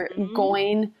that are mm-hmm.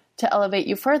 going to elevate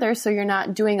you further, so you're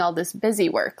not doing all this busy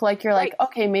work. Like you're like,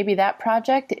 okay, maybe that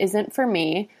project isn't for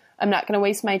me. I'm not going to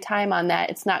waste my time on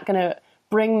that. It's not going to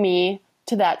bring me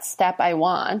to that step I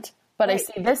want. But I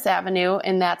see this avenue,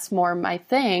 and that's more my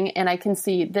thing, and I can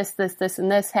see this,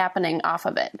 and this happening off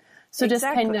of it. So just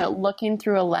kind of looking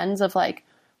through a lens of like,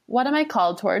 what am I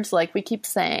called towards, like we keep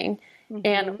saying, mm-hmm.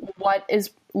 and what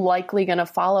is likely going to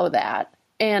follow that?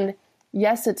 And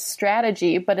yes, it's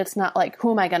strategy, but it's not like,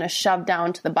 who am I going to shove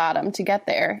down to the bottom to get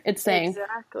there? It's saying,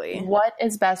 what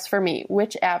is best for me?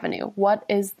 Which avenue? What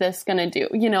is this going to do?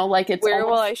 It's where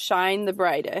will I shine the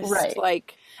brightest? Right.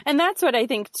 And that's what I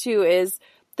think too, is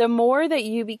the more that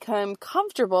you become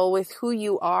comfortable with who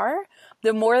you are,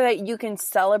 the more that you can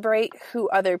celebrate who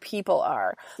other people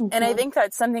are. Mm-hmm. And I think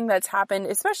that's something that's happened,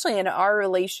 especially in our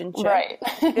relationship,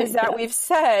 is that we've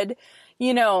said,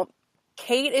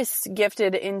 Kate is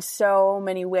gifted in so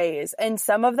many ways, and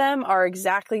some of them are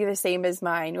exactly the same as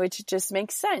mine, which just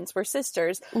makes sense. We're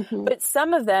sisters, mm-hmm. but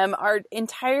some of them are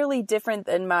entirely different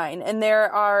than mine. And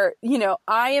there are,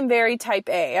 I am very type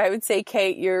A. I would say,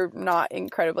 Kate, you're not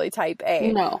incredibly type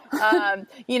A. No.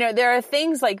 There are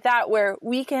things like that where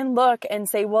we can look and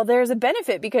say, well, there's a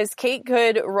benefit, because Kate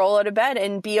could roll out of bed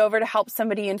and be over to help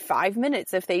somebody in 5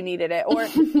 minutes if they needed it. Or,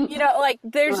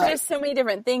 there's just so many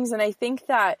different things. And I think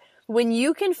that when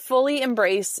you can fully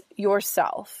embrace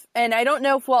yourself, and I don't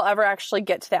know if we'll ever actually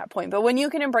get to that point, but when you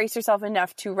can embrace yourself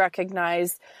enough to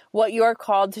recognize what you're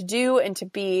called to do and to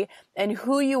be and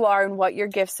who you are and what your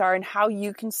gifts are and how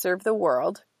you can serve the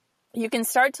world, you can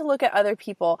start to look at other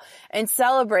people and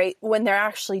celebrate when they're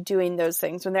actually doing those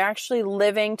things, when they're actually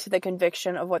living to the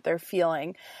conviction of what they're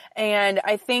feeling. And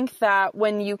I think that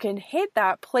when you can hit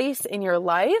that place in your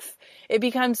life, it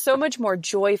becomes so much more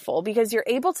joyful because you're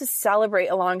able to celebrate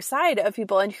alongside of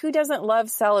people. And who doesn't love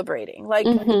celebrating? Like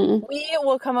we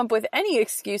will come up with any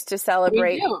excuse to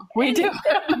celebrate. We do.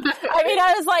 I mean,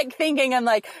 I was like thinking, I'm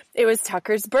like, it was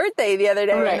Tucker's birthday the other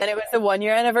day, Right. and then it was the 1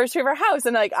 year anniversary of our house.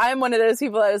 And like, I'm one of those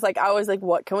people that is like, I was like,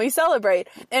 what can we celebrate?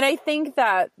 And I think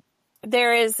that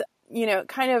there is, you know,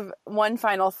 kind of one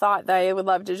final thought that I would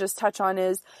love to just touch on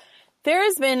is there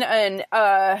has been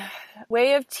a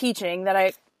way of teaching that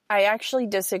I actually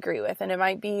disagree with, and it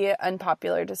might be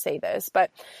unpopular to say this,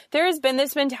 but there has been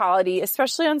this mentality,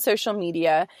 especially on social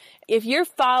media, if you're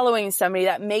following somebody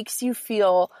that makes you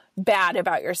feel bad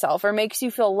about yourself or makes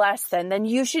you feel less than, then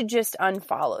you should just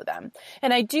unfollow them.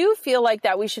 And I do feel like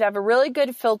that we should have a really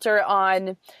good filter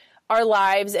on our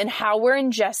lives and how we're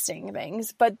ingesting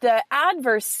things. But the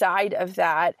adverse side of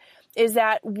that is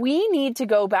that we need to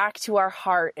go back to our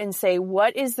heart and say,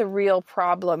 what is the real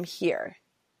problem here?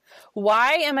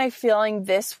 Why am I feeling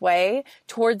this way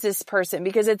towards this person?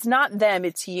 Because it's not them,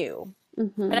 it's you.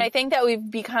 And I think that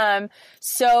we've become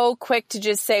so quick to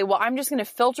just say, well, I'm just going to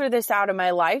filter this out of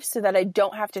my life so that I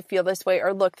don't have to feel this way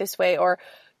or look this way or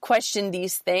question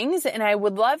these things. And I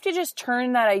would love to just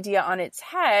turn that idea on its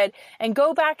head and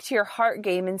go back to your heart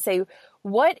game and say,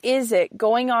 what is it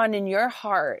going on in your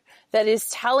heart that is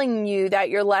telling you that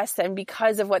you're less than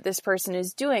because of what this person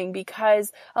is doing?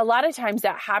 Because a lot of times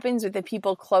that happens with the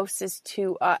people closest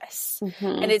to us.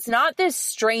 And it's not this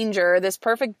stranger, this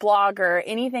perfect blogger,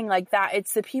 anything like that.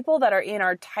 It's the people that are in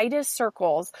our tightest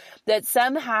circles that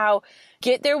somehow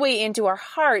get their way into our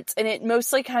hearts, and it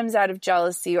mostly comes out of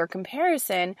jealousy or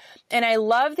comparison. And I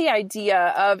love the idea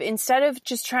of, instead of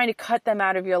just trying to cut them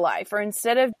out of your life, or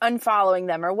instead of unfollowing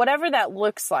them, or whatever that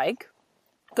looks like,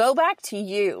 go back to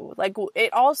you. Like,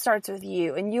 it all starts with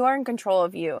you, and you are in control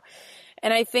of you.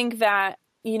 And I think that,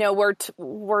 you know,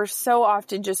 we're so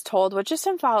often just told, well, just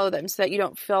unfollow them so that you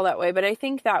don't feel that way. But I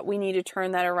think that we need to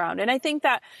turn that around. And I think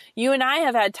that you and I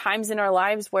have had times in our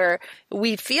lives where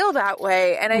we feel that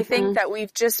way. And I think that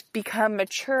we've just become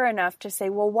mature enough to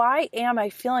say, well, why am I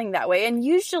feeling that way? And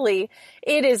usually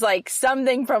it is like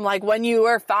something from like when you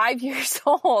were 5 years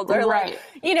old, or like,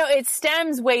 you know, it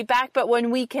stems way back. But when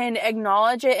we can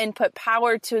acknowledge it and put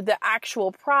power to the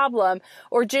actual problem,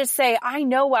 or just say, I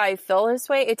know why I feel this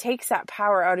way, it takes that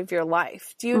power out of your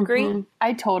life. Do you agree?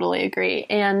 I totally agree.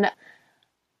 And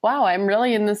wow, I'm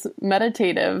really in this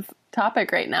meditative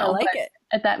topic right now. I like it.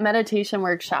 At that meditation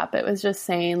workshop, it was just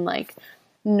saying like,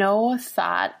 no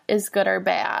thought is good or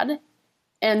bad,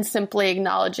 and simply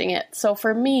acknowledging it. So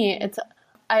for me,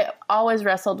 I always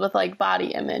wrestled with like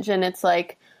body image, and it's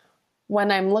like when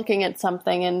I'm looking at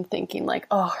something and thinking like,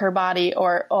 oh, her body,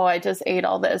 or, oh, I just ate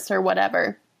all this or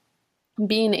whatever.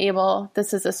 Being able,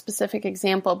 this is a specific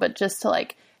example, but just to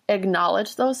like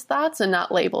acknowledge those thoughts and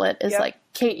not label it is like,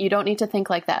 Kate, you don't need to think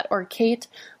like that. Or Kate,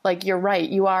 like, you're right,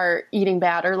 you are eating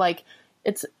bad. Or like,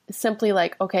 it's simply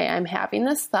like, okay, I'm having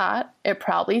this thought. It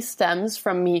probably stems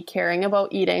from me caring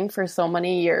about eating for so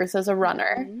many years as a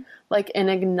runner, like, and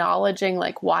acknowledging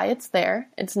like why it's there.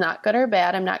 It's not good or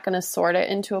bad. I'm not going to sort it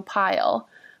into a pile,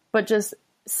 but just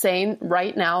saying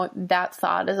right now that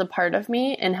thought is a part of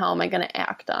me, and how am I going to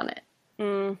act on it?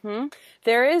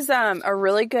 There is a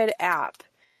really good app,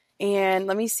 and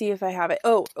let me see if I have it.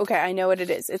 Oh, okay, I know what it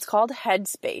is. It's called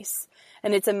Headspace,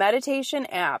 and it's a meditation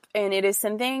app, and it is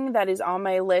something that is on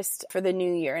my list for the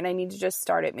new year, and I need to just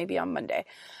start it maybe on Monday.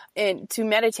 And to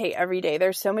meditate every day,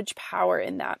 there's so much power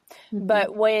in that.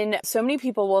 But when so many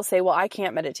people will say, well, I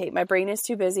can't meditate, my brain is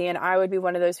too busy, and I would be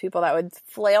one of those people that would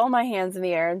flail my hands in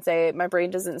the air and say, my brain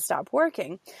doesn't stop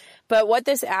working. But what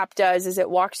this app does is it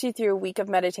walks you through a week of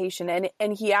meditation,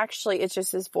 and he actually, it's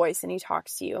just his voice, and he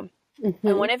talks to you.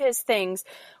 And one of his things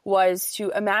was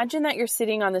to imagine that you're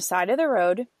sitting on the side of the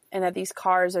road, and that these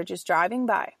cars are just driving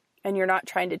by, and you're not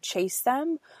trying to chase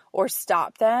them or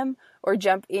stop them or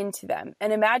jump into them.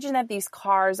 And imagine that these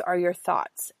cars are your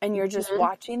thoughts, and you're just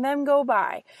watching them go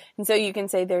by. And so you can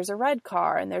say, there's a red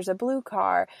car and there's a blue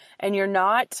car, and you're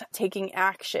not taking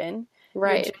action.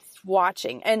 Right. You're just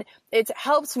watching. And it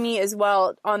helps me as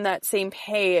well on that same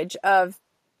page of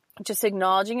just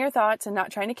acknowledging your thoughts and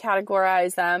not trying to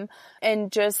categorize them,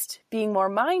 and just being more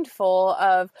mindful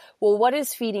of, well, what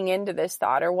is feeding into this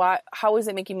thought, or how is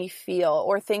it making me feel,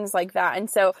 or things like that. And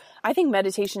so I think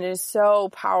meditation is so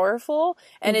powerful,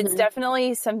 and it's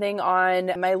definitely something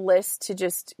on my list to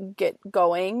just get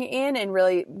going in and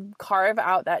really carve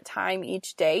out that time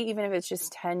each day, even if it's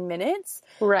just 10 minutes,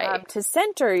 right, to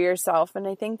center yourself. And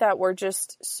I think that we're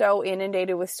just so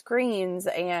inundated with screens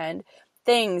and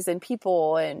things and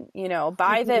people and,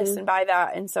 buy this and buy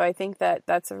that. And so I think that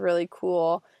that's a really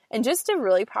cool and just a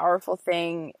really powerful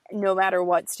thing, no matter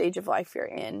what stage of life you're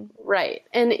in. Right.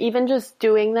 And even just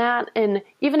doing that, and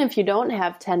even if you don't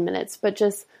have 10 minutes, but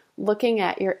just looking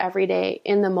at your everyday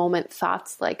in the moment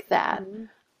thoughts like that,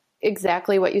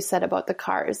 exactly what you said about the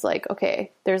cars. Like,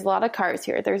 okay, there's a lot of cars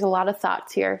here. There's a lot of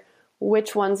thoughts here.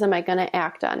 Which ones am I going to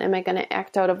act on? Am I going to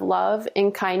act out of love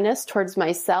and kindness towards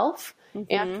myself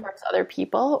and towards other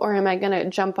people? Or am I going to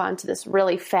jump onto this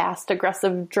really fast,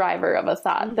 aggressive driver of a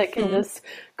thought that can just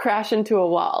crash into a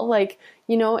wall? Like,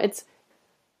 you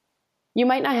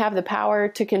might not have the power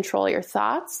to control your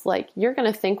thoughts. Like, you're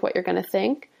going to think what you're going to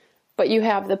think, but you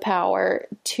have the power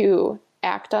to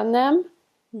act on them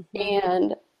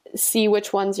and see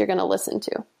which ones you're going to listen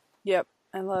to. Yep.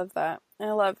 I love that.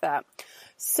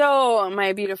 So,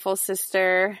 my beautiful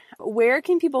sister, where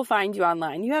can people find you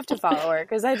online? You have to follow her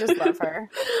because I just love her.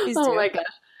 Please do. My gosh.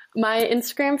 My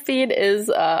Instagram feed is,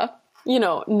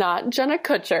 not Jenna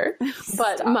Kutcher,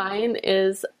 but mine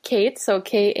is Kate, so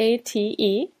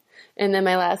Kate, and then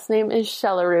my last name is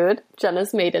Shelerud,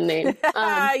 Jenna's maiden name.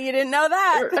 You didn't know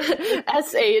that?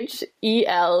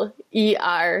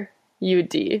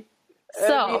 Shelerud.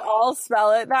 So we all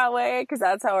spell it that way because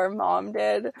that's how our mom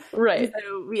did. Right.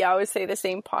 So we always say the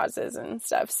same pauses and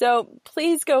stuff. So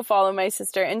please go follow my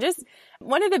sister. And just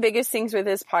one of the biggest things with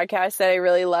this podcast that I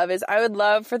really love is I would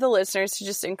love for the listeners to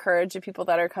just encourage the people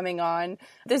that are coming on.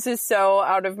 This is so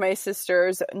out of my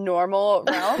sister's normal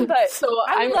realm, but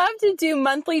I would love to do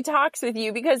monthly talks with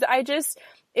you because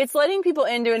it's letting people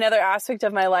into another aspect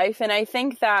of my life. And I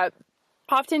think that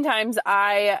oftentimes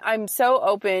I'm so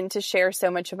open to share so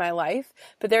much of my life,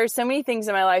 but there are so many things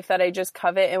in my life that I just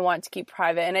covet and want to keep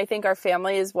private. And I think our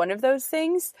family is one of those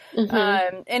things.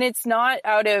 And it's not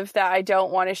out of that I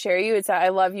don't want to share you. It's that I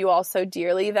love you all so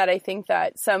dearly that I think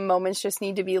that some moments just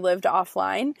need to be lived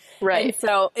offline. Right. And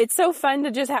so it's so fun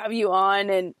to just have you on,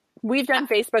 and we've done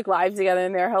Facebook Lives together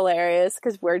and they're hilarious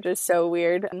because we're just so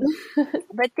weird.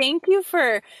 But thank you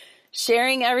for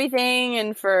sharing everything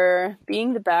and for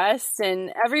being the best.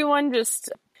 And everyone, just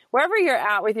wherever you're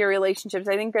at with your relationships,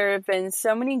 I think there have been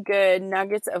so many good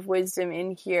nuggets of wisdom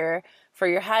in here for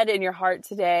your head and your heart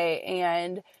today.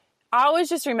 And always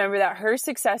just remember that her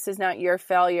success is not your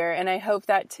failure. And I hope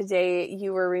that today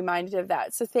you were reminded of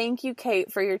that. So thank you, Kate,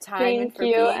 for your time. Thank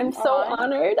you. I'm so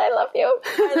honored. I love you.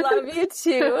 I love you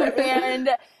too. And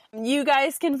you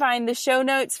guys can find the show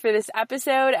notes for this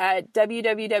episode at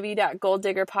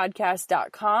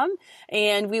www.golddiggerpodcast.com.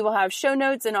 And we will have show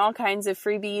notes and all kinds of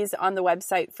freebies on the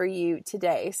website for you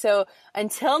today. So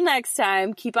until next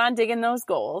time, keep on digging those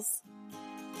goals.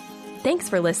 Thanks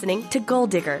for listening to Goal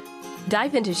Digger.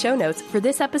 Dive into show notes for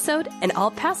this episode and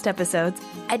all past episodes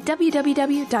at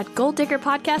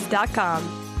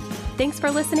www.golddiggerpodcast.com. Thanks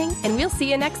for listening, and we'll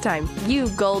see you next time. You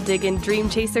gold-digging dream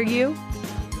chaser, you.